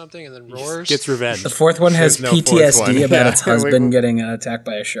or something and then roars. Gets revenge. The fourth one has There's no fourth PTSD one. about Yeah. its husband getting attacked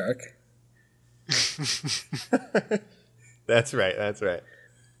by a shark. That's right. That's right.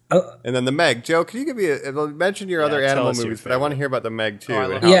 Oh. And then the Meg. Joe, can you give me mention your other tell animal us your movies, but I want to hear about the Meg too I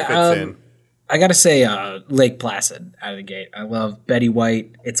and love how Yeah, it fits in. I gotta say, Lake Placid out of the gate. I love Betty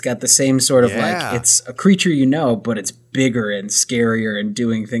White. It's got the same sort of Yeah. like, it's a creature you know, but it's bigger and scarier and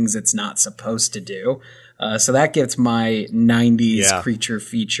doing things it's not supposed to do. So that gets my 90s Yeah. creature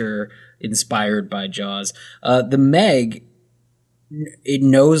feature inspired by Jaws. The Meg, it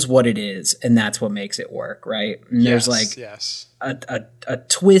knows what it is, and that's what makes it work, right? And there's like yes. a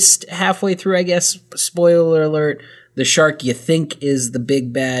twist halfway through, I guess. Spoiler alert: the shark you think is the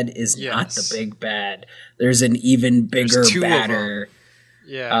big bad is not the big bad. There's an even bigger, two of badder.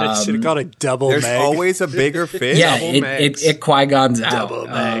 Yeah. Should have called it double There's Meg. always a bigger fish. Yeah, Double it Qui-Gon's out. Double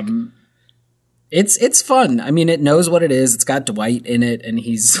Meg. It's fun. I mean, it knows what it is. It's got Dwight in it, and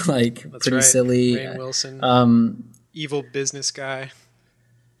he's like That's pretty right. silly. Rainn Wilson. Evil business guy.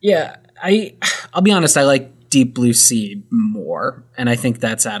 Yeah, I'll be honest. I like Deep Blue Sea more, and I think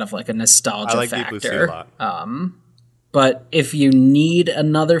that's out of like a nostalgia I like factor. Deep Blue Sea a lot. But if you need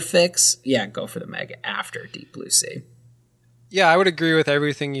another fix, yeah, go for the Meg after Deep Blue Sea. Yeah, I would agree with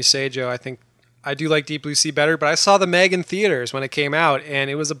everything you say, Joe. I think I do like Deep Blue Sea better, but I saw the Meg in theaters when it came out, and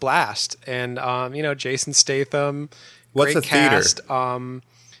it was a blast. And Jason Statham, What's great a theater? cast.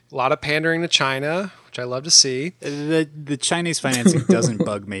 A lot of pandering to China, which I love to see. The Chinese financing doesn't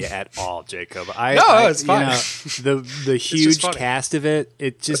bug me at all, Jacob. It's fine. The huge funny. cast of it,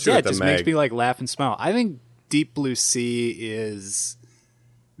 it just do it with the just makes Meg. me like laugh and smile. I think Deep Blue Sea is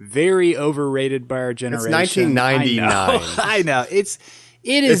very overrated by our generation. 1999. I know. It is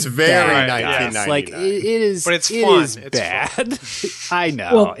It's very bad, 1999. guys. Like it is, But it's it fun. is It's bad. I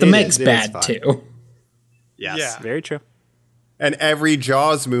know. Well, the It Meg's is bad fun. too. Yes, Yeah. very true. And every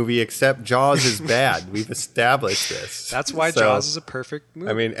Jaws movie except Jaws is bad. We've established this. That's why So, Jaws is a perfect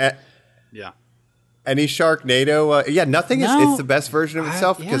movie. I mean, Yeah. any Sharknado, nothing is. No. It's the best version of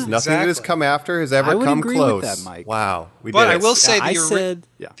itself because yeah, nothing that has exactly. come after has ever I would come agree close. with that, Mike. Wow, we but did I it. will say I said,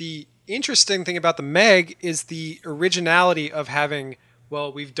 the interesting thing about the Meg is the originality of having.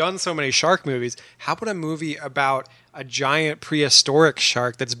 Well, we've done so many shark movies. How about a movie about a giant prehistoric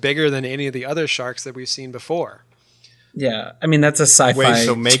shark that's bigger than any of the other sharks that we've seen before? Yeah, I mean that's a sci-fi. Wait,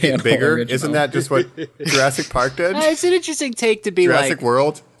 so make it Channel bigger? original. Isn't that just what Jurassic Park did? It's an interesting take to be Jurassic like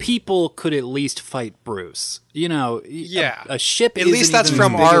World? people could at least fight Bruce. You know, Yeah, a ship. At least isn't that's even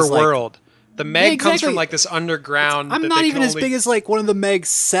from as big our as, like- world. The Meg comes exactly. from like this underground. I'm that not they even can as only- big as like one of the Meg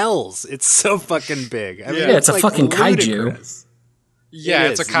cells. It's so fucking big. I mean, Yeah, it's a like fucking kaiju. ludicrous. Yeah,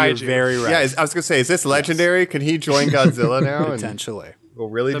 It it's a is. You're kaiju. very right. Yeah, I was gonna say, is this legendary? Can he join Godzilla now? And Potentially. we'll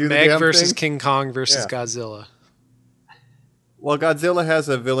really the do the Meg damn versus thing? King Kong versus Yeah. Godzilla. Well, Godzilla has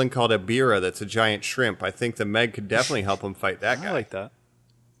a villain called Abira that's a giant shrimp. I think the Meg could definitely help him fight that guy. I like that.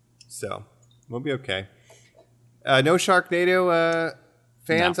 So we'll be okay. No Sharknado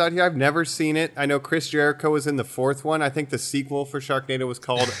fans out here. I've never seen it. I know Chris Jericho was in the fourth one. I think the sequel for Sharknado was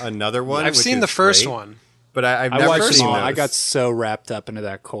called Another One. I've which seen is the first great, one. but I've I never watched seen them all. those. I got so wrapped up into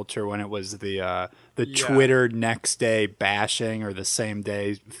that culture when it was the Twitter next day bashing or the same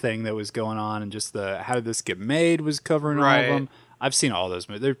day thing that was going on, and just the how did this get made was covering all Right. of them. I've seen all those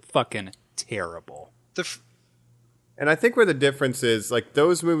movies. They're fucking terrible. And I think where the difference is, like,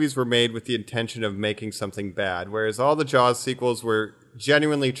 those movies were made with the intention of making something bad, whereas all the Jaws sequels were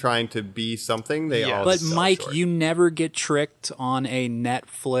genuinely trying to be something. They all But just fell Mike, short. you never get tricked on a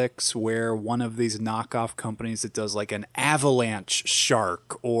Netflix where one of these knockoff companies that does like an avalanche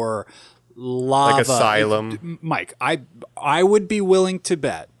shark or lava, Like Asylum. Mike, I would be willing to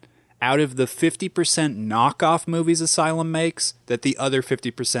bet out of the 50% knockoff movies Asylum makes, that the other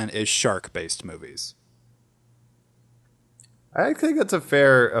 50% is shark-based movies. I think that's a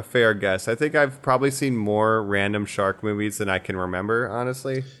fair guess. I think I've probably seen more random shark movies than I can remember,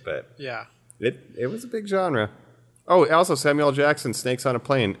 honestly. But Yeah. it was a big genre. Oh, also Samuel L. Jackson, Snakes on a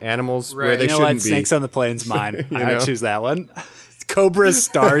Plane, animals where Right. they You know shouldn't what? be. Snakes on the Plane's mine. You I know? choose that one. Cobra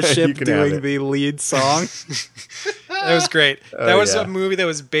Starship You can have doing it. the lead song. That was great. That was yeah. a movie that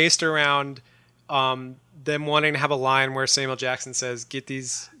was based around them wanting to have a line where Samuel Jackson says, "Get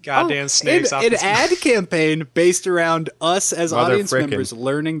these goddamn snakes off an this ad campaign based around us as Mother audience frickin'. members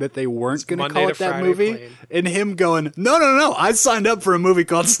learning that they weren't going to Monday call to it that Friday movie, plane. and him going, no, I signed up for a movie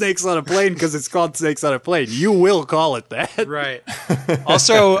called Snakes on a Plane because it's called Snakes on a Plane. You will call it that. Right.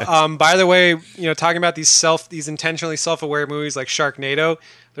 Also, by the way, talking about these intentionally self-aware movies like Sharknado,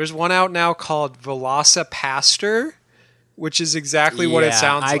 there's one out now called Velocipaster, which is exactly what it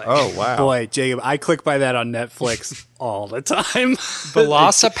sounds like. Oh, wow. Boy, Jacob, I click by that on Netflix all the time.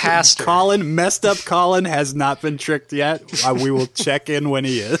 Velocipaster. Messed up Colin has not been tricked yet. We will check in when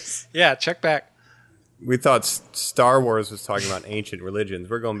he is. Yeah, check back. We thought Star Wars was talking about ancient religions.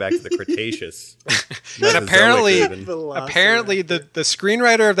 We're going back to the Cretaceous. And apparently Mesozoic even. the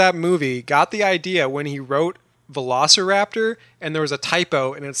screenwriter of that movie got the idea when he wrote Velociraptor, and there was a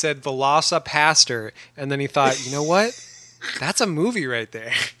typo, and it said Velocipaster, and then he thought, you know what? That's a movie right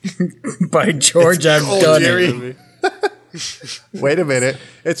there. By George, I've done Jerry. it. Wait a minute.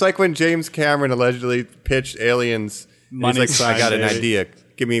 It's like when James Cameron allegedly pitched Aliens Money He's like, sign, I got an baby. idea.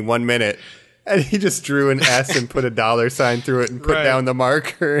 Give me 1 minute. And he just drew an S and put a dollar sign through it and put Right. down the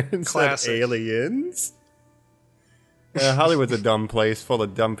marker and Classic. said aliens. Hollywood's a dumb place full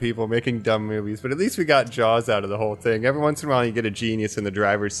of dumb people making dumb movies, but at least we got Jaws out of the whole thing. Every once in a while you get a genius in the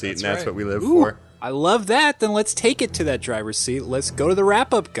driver's seat, and that's right. what we live Ooh, for. I love that. Then let's take it to that driver's seat. Let's go to the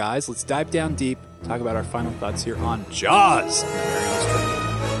wrap up, guys. Let's dive down deep, talk about our final thoughts here on Jaws.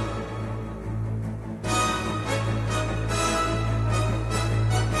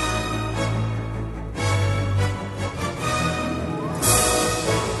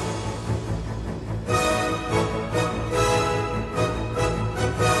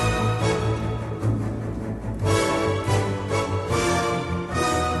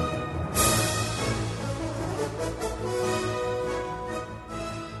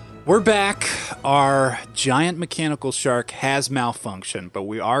 We're back. Our giant mechanical shark has malfunctioned, but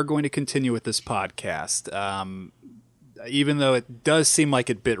we are going to continue with this podcast. Even though it does seem like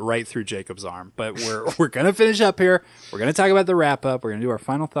it bit right through Jacob's arm, but we're going to finish up here. We're going to talk about the wrap up. We're going to do our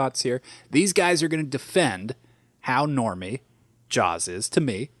final thoughts here. These guys are going to defend how normie Jaws is to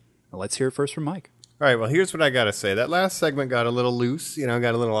me. Now let's hear it first from Mike. All right, well, here's what I got to say. That last segment got a little loose, got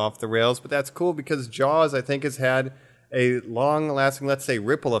a little off the rails, but that's cool because Jaws, I think, has had a long-lasting, let's say,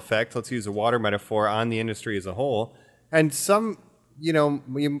 ripple effect, let's use a water metaphor, on the industry as a whole. And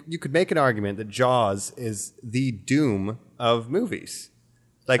you could make an argument that Jaws is the doom of movies.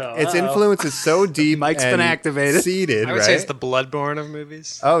 Like, its influence is so deep Mike's and been activated. seated, I would right? say it's the Bloodborne of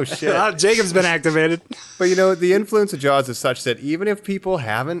movies. Oh, shit. Jacob's been activated. But, the influence of Jaws is such that even if people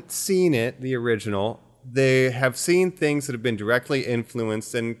haven't seen it, the original, they have seen things that have been directly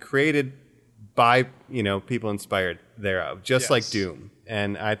influenced and created by, people inspired thereof, just like Doom.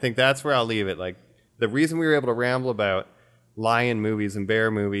 And I think that's where I'll leave it. Like, the reason we were able to ramble about lion movies and bear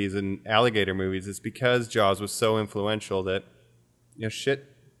movies and alligator movies is because Jaws was so influential that, shit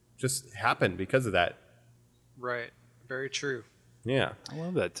just happened because of that. Right. Very true. Yeah. I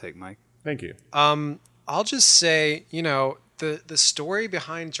love that take, Mike. Thank you. I'll just say, the story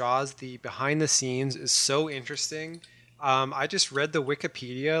behind Jaws, the behind the scenes is so interesting. I just read the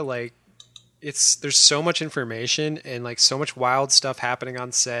Wikipedia, like, there's so much information and like so much wild stuff happening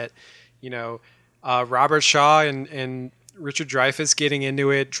on set. Robert Shaw and Richard Dreyfuss getting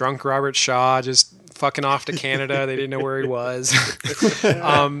into it, drunk Robert Shaw just fucking off to Canada. They didn't know where he was.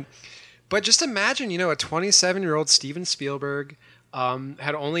 But just imagine, a 27-year-old Steven Spielberg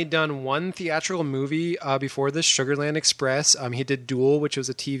had only done one theatrical movie before this, Sugarland Express. He did Duel, which was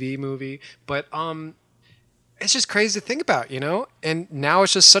a TV movie, but it's just crazy to think about, and now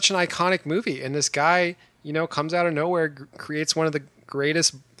it's just such an iconic movie. And this guy, comes out of nowhere, creates one of the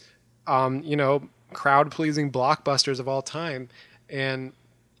greatest, crowd pleasing blockbusters of all time. And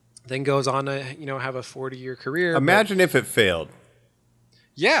then goes on to, have a 40-year career. Imagine if it failed.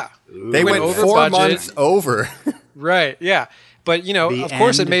 Yeah. They went over 4 budget. months over. Right. Yeah. But, of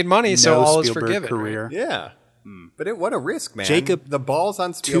course it made money. So all is forgiven. Career. Right? Yeah. But what a risk, man. Jacob, the balls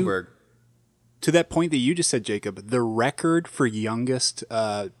on Spielberg. To that point that you just said, Jacob, the record for youngest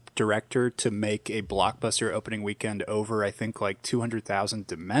director to make a blockbuster opening weekend over, I think, like 200,000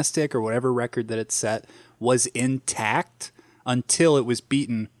 domestic or whatever record that it set was intact until it was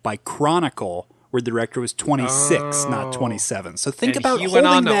beaten by Chronicle, where the director was 26, not 27. So think And about he went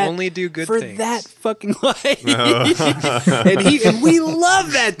on holding to that only do good for things. that fucking life. and we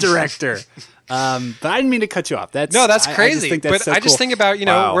love that director. But I didn't mean to cut you off. That's crazy. I just think that's so I just cool. think about,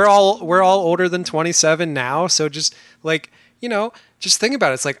 Wow. we're all older than 27 now. So just like, just think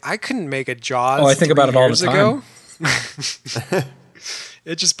about it. It's like, I couldn't make a Jaws. Oh, I think about it all the 3 years ago.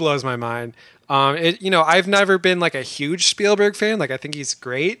 It just blows my mind. I've never been like a huge Spielberg fan. Like, I think he's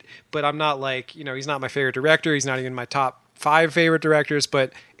great, but I'm not like, he's not my favorite director. He's not even my top 5 favorite directors,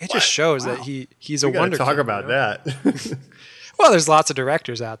 but it just shows that he's a We gotta wonder. talk kid, about that. Well, there's lots of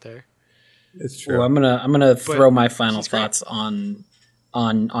directors out there. It's true. Well, I'm gonna throw my final thoughts on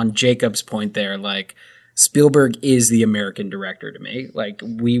Jacob's point there. Like, Spielberg is the American director to me. Like,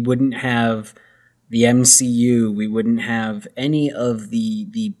 we wouldn't have the MCU, we wouldn't have any of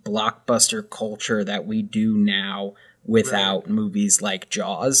the blockbuster culture that we do now without movies like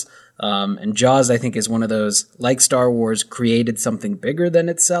Jaws. And Jaws, I think, is one of those, like Star Wars, created something bigger than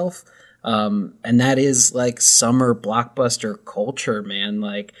itself. And that is like summer blockbuster culture, man.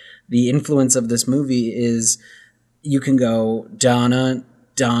 Like, the influence of this movie is, you can go Donna,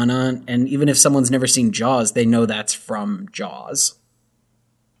 and even if someone's never seen Jaws, they know that's from Jaws.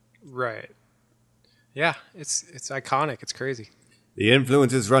 Right. Yeah, it's iconic. It's crazy. The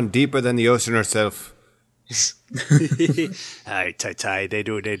influences run deeper than the ocean herself. Aye, tie, they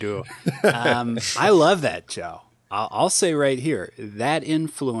do. I love that, Joe. I'll say right here, that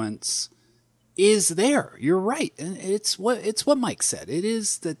influence is there. You're right. And it's what Mike said. It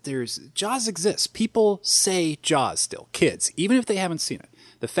is that Jaws exists. People say Jaws still, kids, even if they haven't seen it.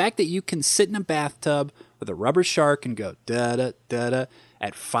 The fact that you can sit in a bathtub with a rubber shark and go da-da,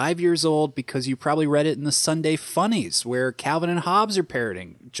 at 5 years old because you probably read it in the Sunday Funnies where Calvin and Hobbes are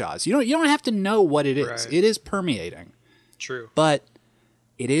parroting Jaws. You don't have to know what it is. Right. It is permeating. True. But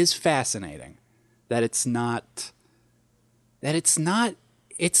it is fascinating that it's not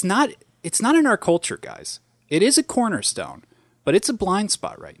in our culture, guys. It is a cornerstone, but it's a blind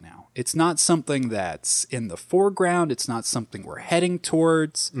spot right now. It's not something that's in the foreground. It's not something we're heading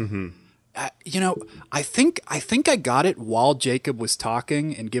towards. Mm-hmm. I think I got it while Jacob was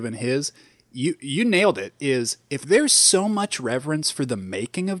talking and giving his. You nailed it. Is if there's so much reverence for the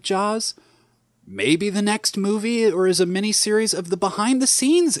making of Jaws, maybe the next movie or is a miniseries of the behind the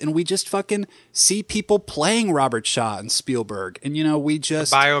scenes, and we just fucking see people playing Robert Shaw and Spielberg, and we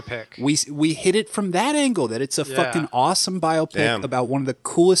just biopic. We hit it from that angle that it's a fucking awesome biopic about one of the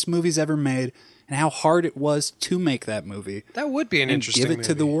coolest movies ever made. And how hard it was to make that movie. That would be an interesting movie. Give it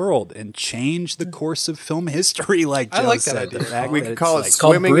to the world and change the course of film history, like Joe said. We could call it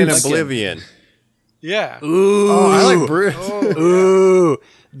Swimming in Oblivion. Yeah. Ooh. Oh, I like Bruce. Ooh.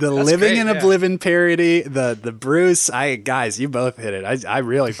 The That's Living great, in Oblivion parody, the Bruce. Guys, you both hit it. I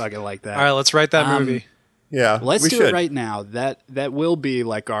really fucking like that. All right, let's write that movie. Yeah, let's do it right now. That will be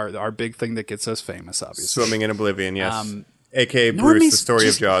like our big thing that gets us famous, obviously. Swimming in Oblivion, yes. AKA Bruce, the story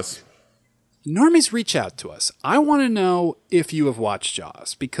of Jaws. Normies, reach out to us. I want to know if you have watched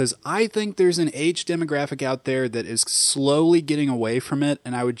Jaws, because I think there's an age demographic out there that is slowly getting away from it,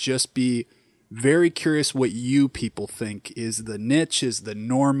 and I would just be very curious what you people think is the niche, is the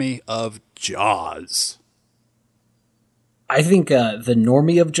normie of Jaws. I think the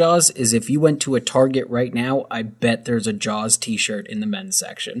normie of Jaws is if you went to a Target right now, I bet there's a Jaws t-shirt in the men's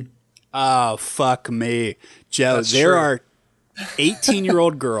section. Oh, fuck me. Joe, That's there true. are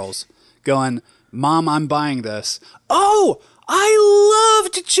 18-year-old girls going, Mom, I'm buying this. Oh, I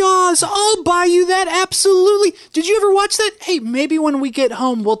loved Jaws. I'll buy you that. Absolutely. Did you ever watch that? Hey, maybe when we get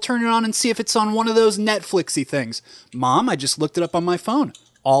home, we'll turn it on and see if it's on one of those Netflixy things. Mom, I just looked it up on my phone.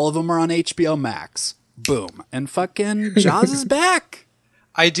 All of them are on HBO Max. Boom. And fucking Jaws is back.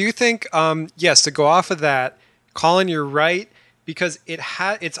 I do think, yes, to go off of that, Colin, you're right, because it's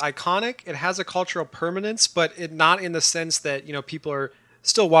iconic. It has a cultural permanence, but it not in the sense that, people are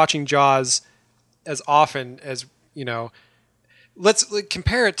still watching Jaws as often as, let's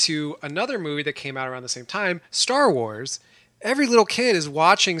compare it to another movie that came out around the same time, Star Wars. Every little kid is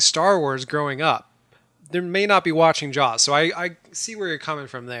watching Star Wars growing up. They may not be watching Jaws, so I see where you're coming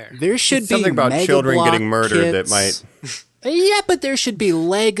from there. There should be something about Mega children Block getting murdered kits. that might. Yeah, but there should be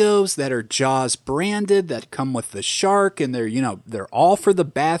Legos that are Jaws branded that come with the shark, and they're all for the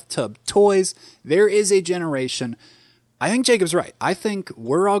bathtub toys. There is a generation. I think Jacob's right. I think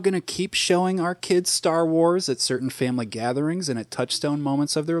we're all going to keep showing our kids Star Wars at certain family gatherings and at touchstone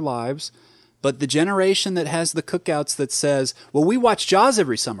moments of their lives. But the generation that has the cookouts that says, well, we watch Jaws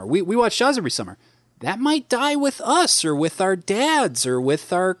every summer. We watch Jaws every summer. That might die with us or with our dads or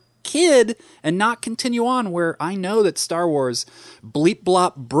with our kid and not continue on, where I know that Star Wars bleep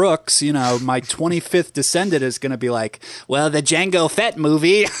blop Brooks, my 25th descendant is going to be like, well, the Jango Fett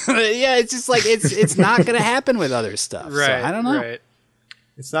movie. Yeah, it's just like, it's not going to happen with other stuff. Right. So, I don't know. Right.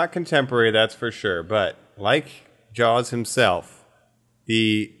 It's not contemporary, that's for sure. But like Jaws himself,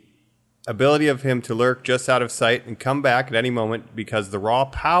 the ability of him to lurk just out of sight and come back at any moment because the raw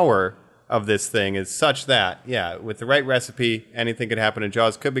power of this thing is such that, yeah, with the right recipe, anything could happen, and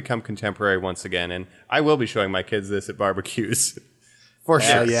Jaws could become contemporary once again. And I will be showing my kids this at barbecues. For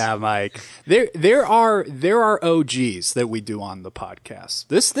sure. Yeah, Mike. There are OGs that we do on the podcast.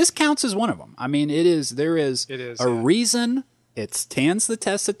 This counts as one of them. I mean, there is a reason it stands the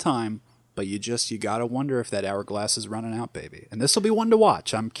test of time, but you gotta wonder if that hourglass is running out, baby. And this will be one to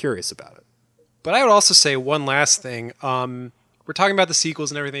watch. I'm curious about it. But I would also say one last thing. We're talking about the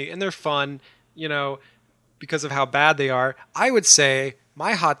sequels and everything, and they're fun, because of how bad they are. I would say,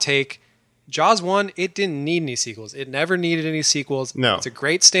 my hot take, Jaws 1, it didn't need any sequels. It never needed any sequels. No. It's a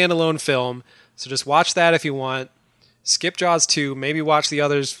great standalone film, so just watch that if you want. Skip Jaws 2, maybe watch the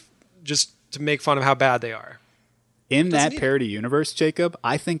others just to make fun of how bad they are. In that parody universe, Jacob,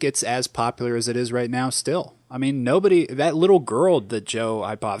 I think it's as popular as it is right now still. I mean, that little girl that Joe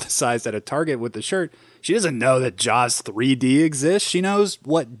hypothesized at a Target with the shirt, she doesn't know that Jaws 3D exists. She knows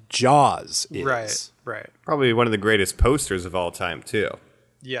what Jaws is. Right. Probably one of the greatest posters of all time, too.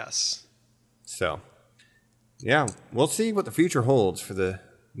 Yes. So, yeah, we'll see what the future holds for the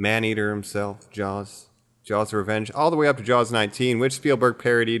man-eater himself, Jaws. Jaws of Revenge, all the way up to Jaws 19, which Spielberg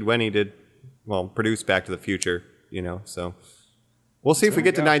parodied when he did, produce Back to the Future, so we'll see if we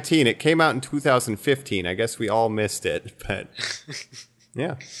get to 19. It came out in 2015. I guess we all missed it, but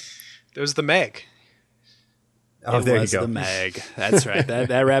yeah. There's the Meg. Oh, there you go. The Meg. That's right.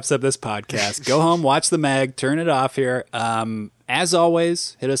 That wraps up this podcast. Go home, watch the Meg, turn it off here. As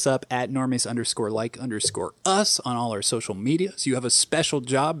always, hit us up at normies_like_us on all our social medias. You have a special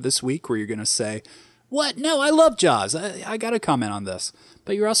job this week where you're going to say, what? No, I love Jaws. I got to comment on this.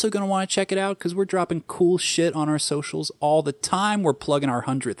 But you're also going to want to check it out because we're dropping cool shit on our socials all the time. We're plugging our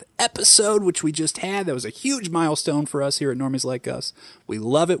 100th episode, which we just had. That was a huge milestone for us here at Normies Like Us. We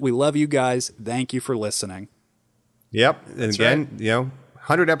love it. We love you guys. Thank you for listening. Yep. And again,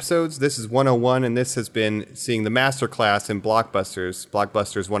 100 episodes. This is 101, and this has been seeing the masterclass in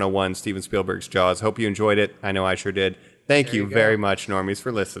Blockbusters 101, Steven Spielberg's Jaws. Hope you enjoyed it. I know I sure did. Thank you very much, Normies,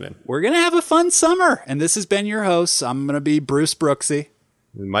 for listening. We're going to have a fun summer, and this has been your host. I'm going to be Bruce Brooksy.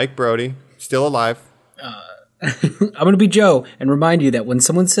 Mike Brody, still alive. I'm going to be Joe and remind you that when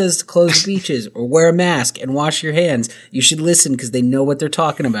someone says to close the beaches or wear a mask and wash your hands, you should listen because they know what they're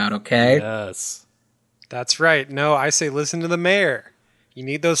talking about, okay? Yes. That's right. No, I say listen to the mayor. You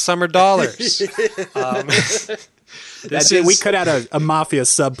need those summer dollars. We could add a mafia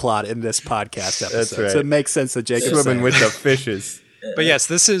subplot in this podcast episode. That's right. So it makes sense that Jacob's Swimming with the fishes. But yes,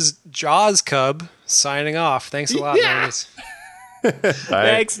 this is Jaws Cub signing off. Thanks a lot, Normies.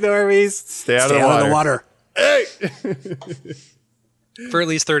 Thanks, Normies. Stay out of the water. Hey! For at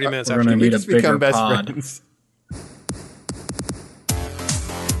least 30 minutes We're after going to need a Just become bigger best pod. friends.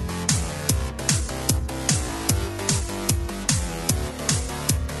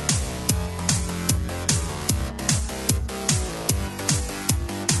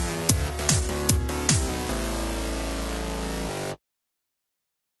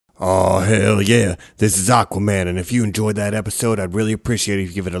 Oh, hell yeah. This is Aquaman, and if you enjoyed that episode, I'd really appreciate it if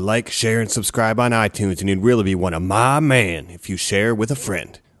you give it a like, share, and subscribe on iTunes, and you'd really be one of my man if you share with a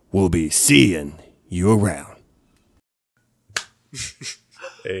friend. We'll be seeing you around.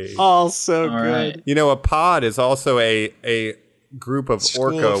 Hey. All so All good. right. A pod is also a group of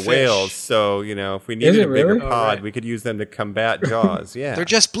School orca of fish. whales, so, if we needed it a bigger really? pod, right. we could use them to combat Jaws. Yeah. They're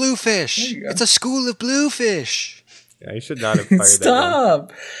just bluefish. It's a school of bluefish. Yeah, you should not have fired that one.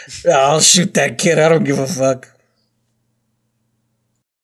 Stop. I'll shoot that kid. I don't give a fuck.